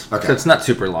lengths. Okay. So it's not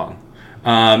super long.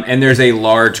 And there's a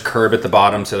large curb at the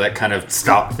bottom, so that kind of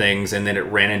stopped things, and then it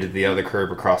ran into the other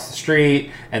curb across the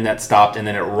street, and that stopped, and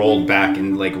then it rolled back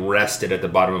and like rested at the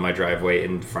bottom of my driveway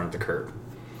in front of the curb.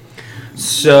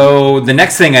 So the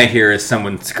next thing I hear is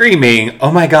someone screaming,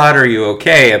 "Oh my God, are you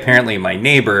okay?" Apparently my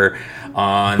neighbor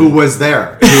who was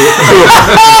there?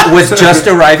 Who was just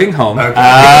arriving home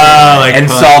and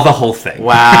saw the whole thing.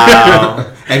 Wow.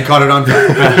 And caught it on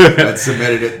film and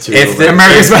submitted it to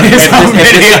America's Funniest Home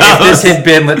Videos. If this had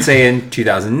been, let's say, in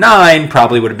 2009,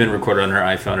 probably would have been recorded on her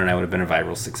iPhone, and I would have been a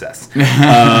viral success.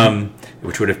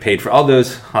 Which would have paid for all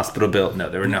those hospital bills. No,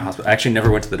 there were no hospital. I actually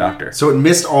never went to the doctor. So it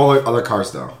missed all the other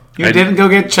cars, though. You didn't go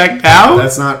get checked out?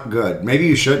 That's not good. Maybe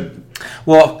you should.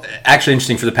 Well, actually,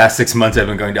 interesting. For the past 6 months, I've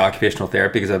been going to occupational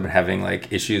therapy because I've been having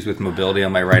like issues with mobility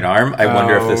on my right arm. I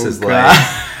wonder if this is like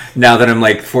now that I'm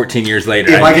like 14 years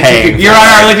later, If I I'm could paying. Your Honor,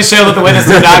 I'd like to show that the witness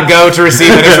did not go to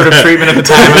receive any sort of treatment at the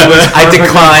time.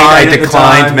 I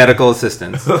declined medical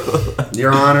assistance.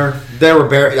 Your Honor, there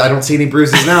were I don't see any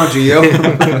bruises now, Gio.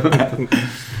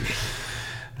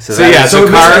 So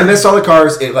the car missed all the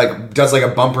cars. It like does like a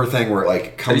bumper thing where it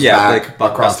like comes back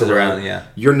like across the road. around. Yeah.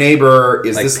 Your neighbor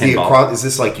is Like this pinball. is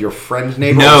this like your friend's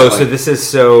neighbor? No, Like, so this is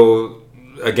so.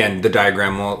 Again, the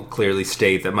diagram will clearly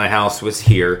state that my house was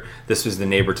here. This was the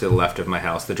neighbor to the left of my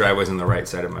house. The driveway's on the right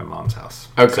side of my mom's house.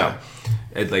 Okay.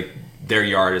 So, their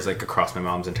yard is like across my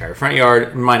mom's entire front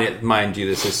yard. Mind you,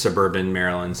 this is suburban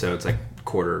Maryland, so it's like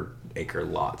quarter-acre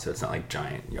lot, so it's not like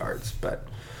giant yards. But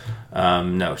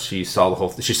no, she saw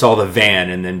she saw the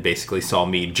van and then basically saw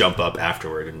me jump up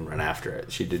afterward and run after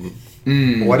it. She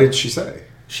didn't. What did she say?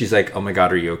 She's like, "Oh my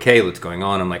God, are you okay? What's going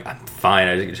on?" I'm like, "I'm fine.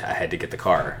 I had to get the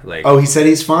car." Like, oh, he said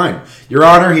he's fine. Your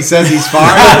Honor, he says he's fine.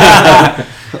 I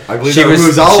believe she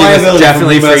was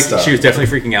definitely definitely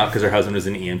freaking out because her husband was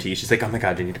an EMT. She's like, "Oh my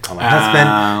God, I need to call my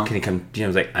husband. Can he come?" I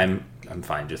was like, "I'm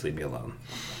fine. Just leave me alone."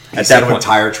 At that point, with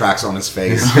tire tracks on his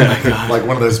face, like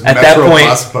one of those Metro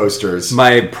Bus posters.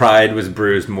 My pride was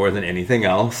bruised more than anything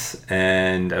else,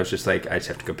 and I was just like, I just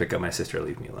have to go pick up my sister.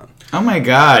 Leave me alone. Oh my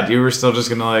God, you were still just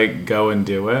gonna like go and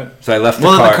do it? So I left the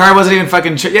car. Well, the car wasn't even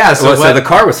fucking. So the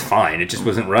car was fine. It just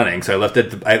wasn't running. So I left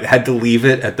it. I had to leave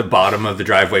it at the bottom of the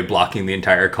driveway, blocking the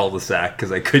entire cul-de-sac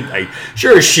because I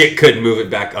sure as shit couldn't move it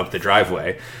back up the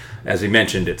driveway. As we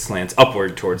mentioned, it slants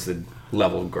upward towards the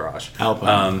level garage.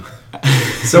 Alpine.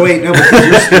 So wait, no,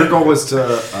 but your goal was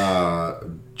to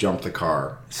jump the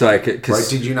car. So I could. Right?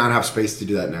 Did you not have space to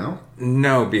do that now?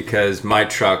 No, because my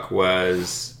truck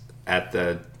was at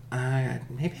the.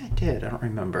 Maybe I did. I don't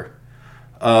remember.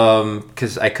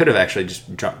 Because I could have actually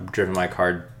just driven my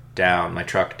truck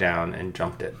down, and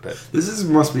jumped it. But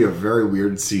must be a very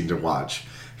weird scene to watch.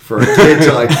 For a kid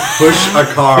to like push a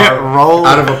car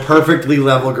out of a perfectly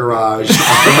level garage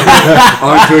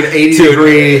onto an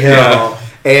 80-degree hill,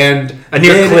 and a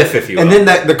near cliff, if you will. And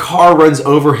then the car runs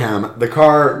over him. The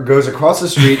car goes across the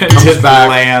street, comes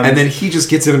back, and then he just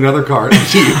gets in another car and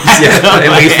leaves.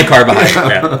 And leaves the car behind.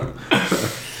 Yeah.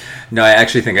 No, I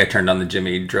actually think I turned on the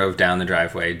Jimmy, drove down the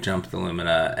driveway, jumped the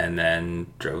Lumina, and then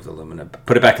drove the Lumina,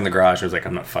 put it back in the garage. I was like,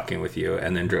 I'm not fucking with you,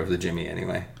 and then drove the Jimmy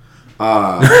anyway.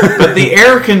 But the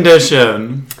air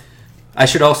condition. I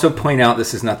should also point out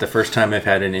this is not the first time I've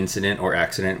had an incident or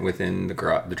accident within the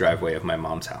driveway of my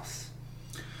mom's house.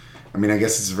 I mean, I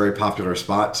guess it's a very popular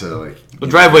spot to like. The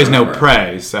driveway's no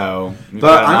prey, so.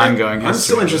 But I'm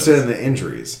still interested in the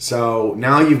injuries. So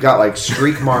now you've got like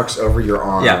streak marks over your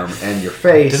arm and your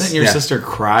face. Didn't your sister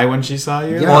cry when she saw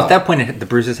you? Yeah. Well, at that point, the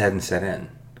bruises hadn't set in.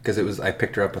 Because I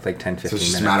picked her up with like 10, 15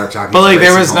 minutes. So it's a matter of talking. But like,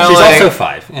 there was no. She's like, also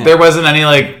 5. Yeah. There wasn't any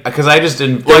like, because I just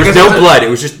didn't. There was no blood. It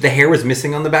was just the hair was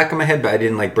missing on the back of my head, but I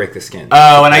didn't like break the skin.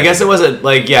 Oh, and I guess it wasn't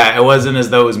like it wasn't as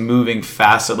though it was moving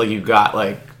fast. So like you got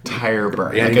like tire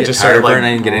burn. Yeah, like it just started like. I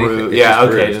didn't get anything. Yeah,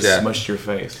 okay, just smushed your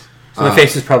face. So my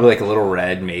face was probably like a little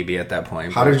red, maybe at that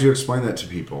point. How did you explain that to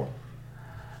people?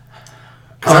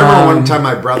 Because I remember one time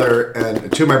my brother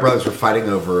and 2 of my brothers were fighting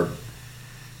over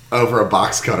a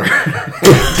box cutter.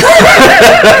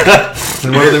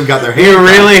 And one of them got their hand. You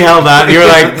really held on. You were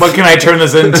like, "What can I turn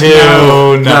this into?"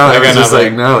 No, it was just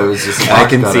like no, it was just a box I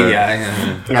can cutter. see,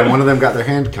 yeah. And one of them got their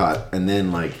hand cut, and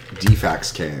then like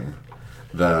DFACS came,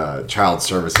 the Child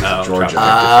Services of Georgia.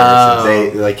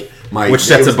 They like which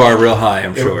sets a bar real high,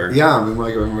 I'm sure. Yeah, I mean,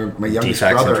 like my youngest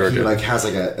DFACS brother, he like has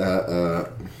like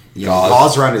a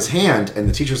gauze around his hand, and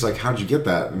the teacher's like, "How'd you get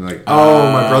that?" And I'm like,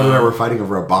 "Oh, my brother and I were fighting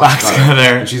over a box cutter."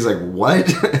 And she's like,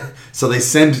 "What?" So they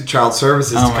send Child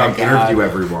Services to come interview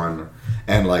everyone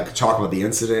and like talk about the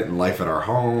incident and life at our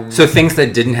home. So things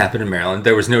that didn't happen in Maryland,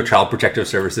 there was no Child Protective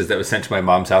Services that was sent to my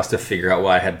mom's house to figure out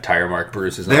why I had tire mark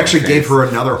bruises. They actually gave her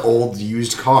another old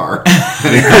used car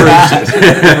and encouraged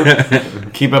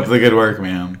it. Keep up the good work,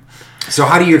 ma'am. So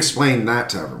how do you explain that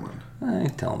to everyone? I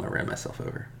tell them I ran myself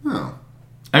over. Oh.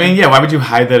 I mean, yeah, why would you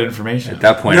hide that information? At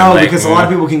that point, no, because a lot of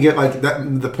people can get like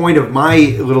that. The point of my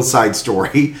little side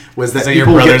story was that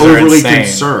people get overly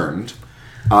concerned.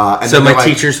 So my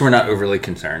teachers were not overly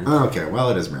concerned. Oh, okay, well,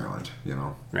 it is Maryland, you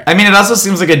know. Right. I mean, it also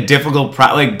seems like a difficult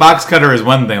like box cutter is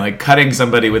one thing. Like cutting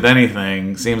somebody with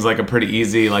anything seems like a pretty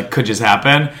easy could just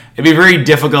happen. It'd be very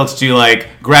difficult to like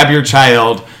grab your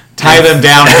child, tie them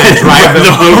down, and drive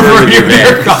them over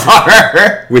your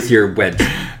car with your wedge.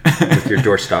 With your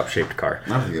doorstop shaped car.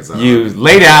 I think it's you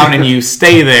lay down and you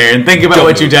stay there and think about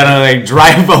what you've done and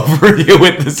drive over you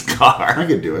with this car. I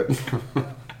could do it.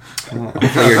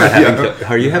 Oh, you're not having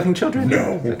are you having children?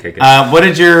 No. Okay, good. What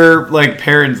did your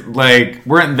parents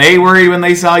weren't they worried when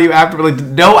they saw you after?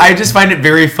 No, I just find it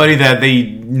very funny that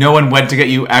no one went to get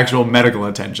you actual medical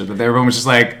attention. That everyone was just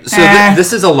like. So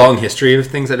this is a long history of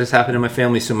things that has happened in my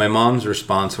family. So my mom's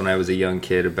response when I was a young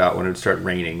kid about when it would start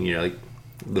raining,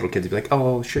 little kids would be like,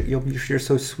 "Oh, you're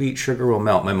so sweet, sugar will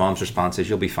melt." My mom's response is,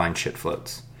 "You'll be fine, shit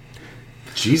floats."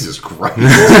 Jesus Christ.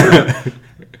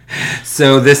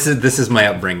 So this is my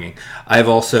upbringing. I've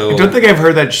also. I don't think I've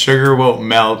heard that sugar won't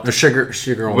melt. The sugar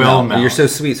will melt. You're so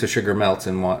sweet, so sugar melts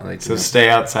and so stay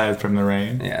outside from the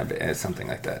rain. Yeah, something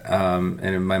like that.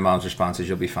 And my mom's response is,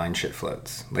 "You'll be fine, shit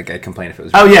floats." I complain if it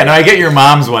was. Oh yeah, no, I get your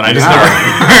mom's one. I just never.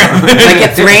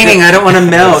 It's raining. I don't want to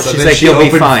melt. She's like, "You'll be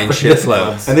fine, shit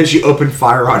floats." And then she opened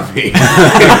fire on me. Get me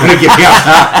out of the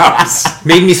house.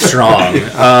 Made me strong.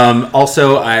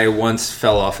 Also, I once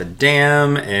fell off a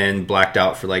dam and blacked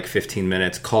out for 15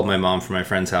 minutes. Called my mom from my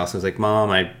friend's house. I was like,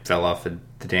 "Mom, I fell off the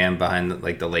dam behind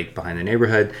the lake behind the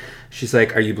neighborhood." She's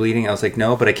like, "Are you bleeding?" I was like,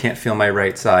 "No, but I can't feel my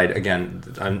right side." Again,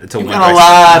 it's You've got a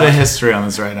lot of history on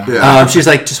this right now. Yeah. She's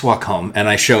like, "Just walk home." And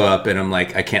I show up and I'm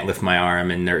like, I can't lift my arm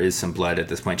and there is some blood at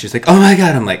this point. She's like, "Oh my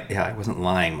God." I'm like, "Yeah, I wasn't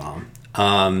lying, Mom.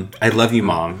 I love you,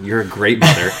 Mom. You're a great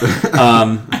mother."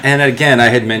 And again, I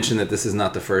had mentioned that this is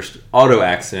not the first auto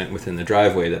accident within the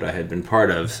driveway that I had been part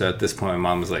of. So at this point, my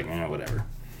mom was like, whatever.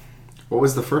 What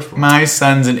was the first one? My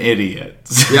son's an idiot.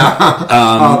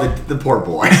 Yeah. The poor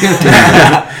boy.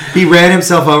 He ran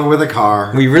himself over with a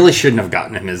car. We really shouldn't have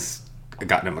gotten him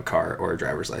a car or a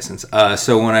driver's license.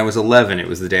 So when I was 11, it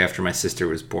was the day after my sister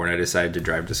was born, I decided to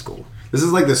drive to school. This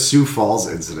is like the Sioux Falls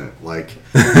incident. You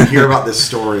hear about this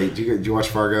story. Do you watch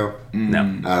Fargo?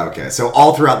 No. Okay. So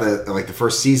all throughout the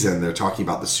first season, they're talking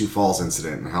about the Sioux Falls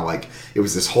incident and how it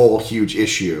was this whole huge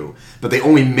issue, but they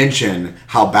only mention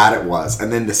how bad it was.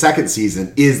 And then the second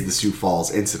season is the Sioux Falls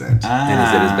incident. And is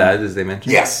it as bad as they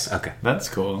mentioned? Yes. Okay. That's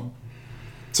cool.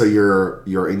 So you're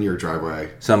in your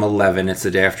driveway. So I'm 11. It's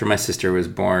the day after my sister was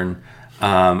born.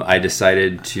 I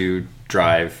decided to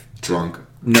drive. Drunk.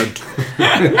 No,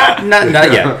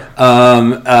 not yet.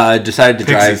 Decided to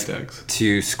drive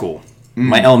to school,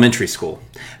 my elementary school,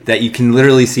 that you can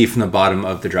literally see from the bottom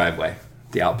of the driveway,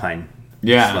 the Alpine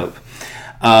slope.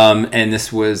 And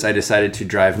I decided to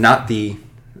drive not the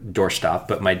doorstop,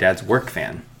 but my dad's work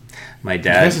van. My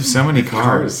dad. You guys have so many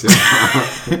cars.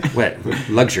 What?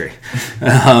 Luxury.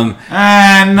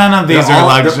 None of these are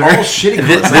luxury. They're all shitty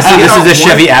cars. This is a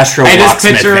Chevy Astro. I just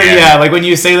picture, when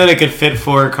you say that it could fit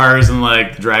 4 cars in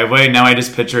the driveway, now I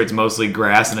just picture it's mostly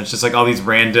grass and it's just all these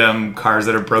random cars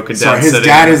that are broken down. His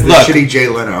dad is the shitty Jay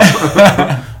Leno.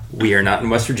 We are not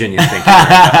in West Virginia, thank you very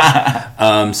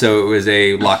much. So it was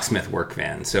a locksmith work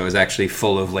van. So it was actually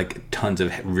full of tons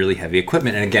of really heavy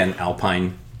equipment. And again,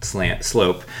 Alpine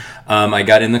slope. I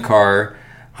got in the car.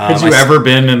 Had you ever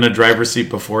been in a driver's seat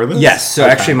before this? Yes. So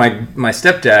actually, my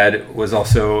stepdad was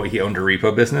he owned a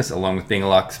repo business along with being a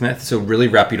locksmith. So really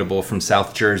reputable from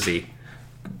South Jersey,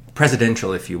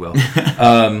 presidential, if you will.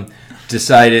 I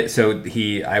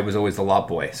was always the lot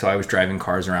boy. So I was driving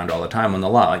cars around all the time on the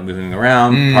lot, moving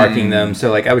around, parking them.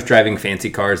 So I was driving fancy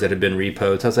cars that had been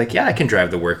repoed. So I was like, yeah, I can drive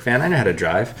the work van. I know how to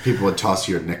drive. People would toss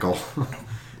you a nickel.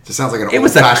 It sounds like an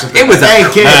old-fashioned thing. It was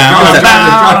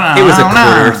a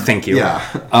quarter. Thank you. Yeah.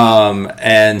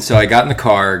 And so I got in the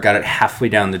car, got it halfway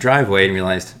down the driveway, and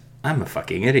realized I'm a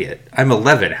fucking idiot. I'm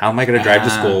 11. How am I going to drive to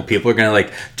school? People are going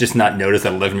to just not notice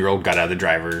that 11-year-old got out of the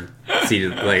driver's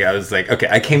seat. I was like, okay.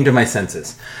 I came to my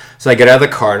senses. So I get out of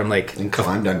the car and I'm like, and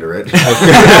climbed under it.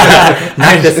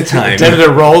 Not this time. I tended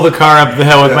to roll the car up the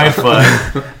hill with my foot.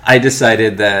 I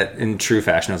decided that in true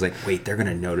fashion, I was like, wait, they're going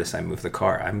to notice I moved the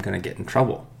car. I'm going to get in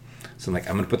trouble. So I'm like,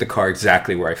 I'm going to put the car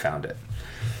exactly where I found it.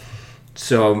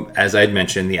 So as I had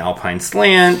mentioned, the Alpine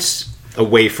slant,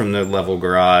 away from the level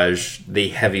garage, the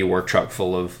heavy work truck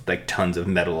full of tons of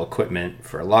metal equipment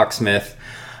for a locksmith.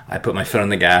 I put my foot on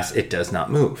the gas. It does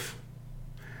not move.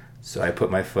 So I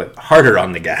put my foot harder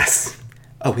on the gas.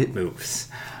 Oh, it moves.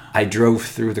 I drove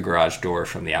through the garage door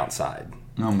from the outside.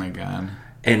 Oh my God.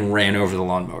 And ran over the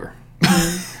lawnmower.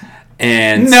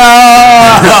 And somehow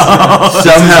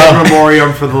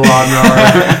memoriam for the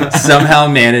lawnmower. Somehow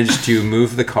managed to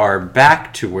move the car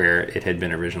back to where it had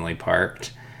been originally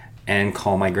parked and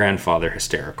call my grandfather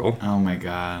hysterical. Oh my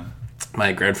God.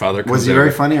 My grandfather comes Was he over.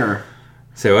 very funny or?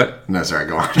 Say what? No, sorry,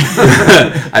 go on.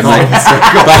 I'm like,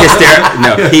 by hysterical.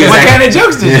 No, he was. What kind of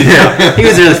jokes did you do? He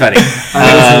was really funny.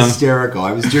 I was hysterical.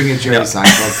 I was doing a Jerry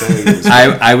Seinfeld thing.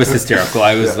 I was hysterical.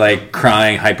 I was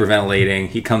crying, hyperventilating.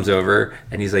 He comes over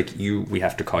and he's like, we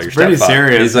have to call your stepfather. Pretty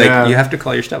serious. He's like, you have to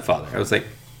call your stepfather. I was like,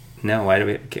 no, why do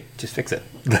we? Okay, just fix it.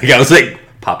 I was like,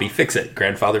 Poppy, fix it.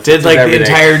 Grandfather did fixes like everything. the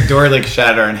entire door like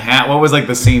shatter in half? What was like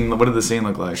the scene? What did the scene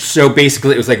look like? So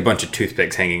basically, it was like a bunch of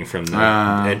toothpicks hanging from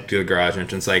the garage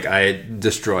entrance. Like I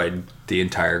destroyed the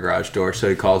entire garage door. So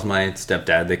he calls my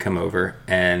stepdad. They come over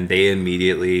and they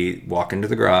immediately walk into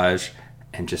the garage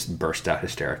and just burst out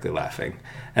hysterically laughing.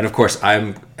 And of course,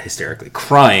 I'm hysterically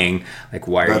crying. Like,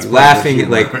 why are you laughing?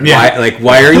 Like,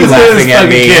 why are you laughing at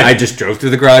me? I just drove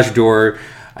through the garage door.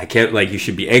 I can't, like, you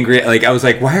should be angry. Like, I was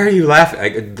like, why are you laughing?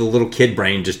 Like, the little kid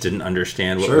brain just didn't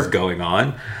understand what was going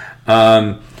on.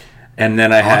 And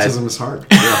then I had... Autism is hard.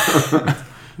 Yeah.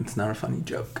 It's not a funny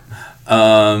joke.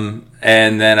 And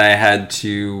then I had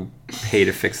to pay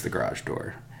to fix the garage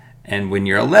door. And when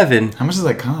you're 11... How much does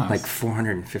that cost? Like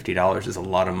 $450 is a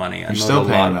lot of money. You're still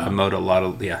paying that. I mowed a lot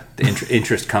of... Yeah, the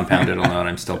interest compounded alone.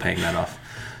 I'm still paying that off.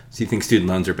 So you think student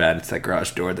loans are bad? It's that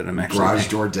garage door that I'm actually garage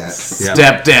door debt.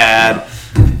 Stepdad.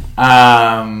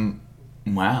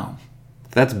 Wow.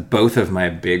 That's both of my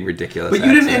big ridiculous. But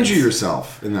you didn't injure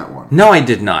yourself in that one. No, I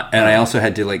did not, and I also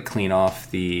had to like clean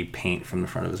off the paint from the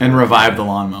front of his. And revive the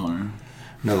lawnmower.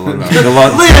 No, the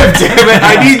lawnmower. Live, damn it!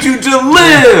 I need you to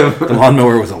live. The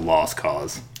lawnmower was a lost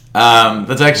cause.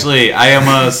 That's actually I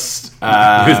almost. It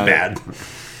was bad.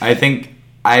 I think.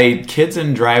 Kids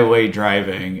in driveway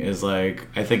driving is like,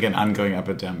 I think, an ongoing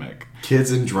epidemic.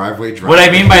 Kids in driveway driving. What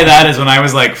I mean by that is when I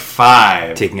was like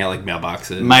 5. Taking out like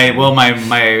mailboxes.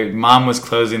 My mom was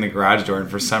closing the garage door and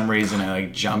for some reason I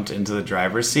like jumped into the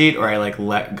driver's seat or I like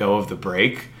let go of the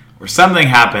brake or something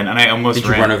happened and I almost Did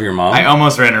you run over your mom? I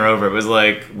almost ran her over. It was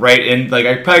like right in, like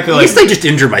I probably could At like... least I just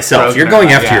injured myself. You're going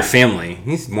after your family.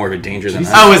 He's more of a danger than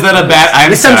Oh, is that a bad...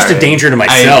 At least I'm just a danger to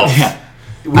myself.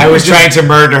 I was trying to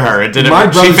murder her. It didn't. My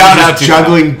brother's just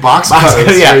juggling box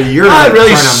cutters. Yeah, you're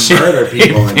really trying to murder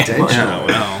people intentionally.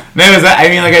 No, was that? I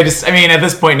mean, at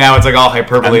this point now, it's like all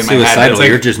hyperbole in my head. It's like,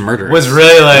 you're just murderous. Was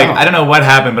really like I don't know what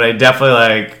happened, but I definitely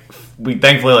like we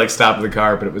thankfully like stopped the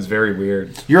car, but it was very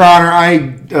weird. Your Honor,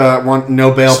 I want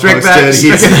no bail posted.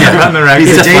 He's on the record.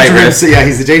 He's a danger. Yeah,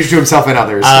 he's a danger to himself and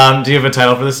others. Do you have a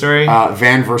title for the story?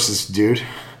 Van versus dude.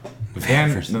 Man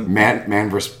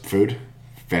versus food.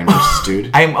 Van versus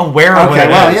dude. I'm aware of what it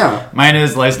is. Yeah. Mine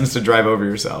is License to Drive Over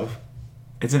Yourself.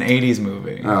 It's an 80s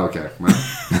movie. Oh, okay. Well,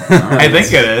 I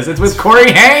think it is. It's with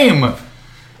Corey Haim.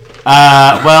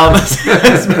 Well, this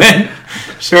has been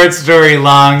Short Story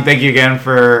Long. Thank you again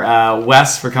for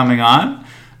Wes for coming on.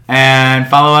 And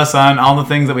follow us on all the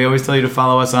things that we always tell you to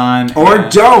follow us on. Or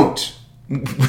don't.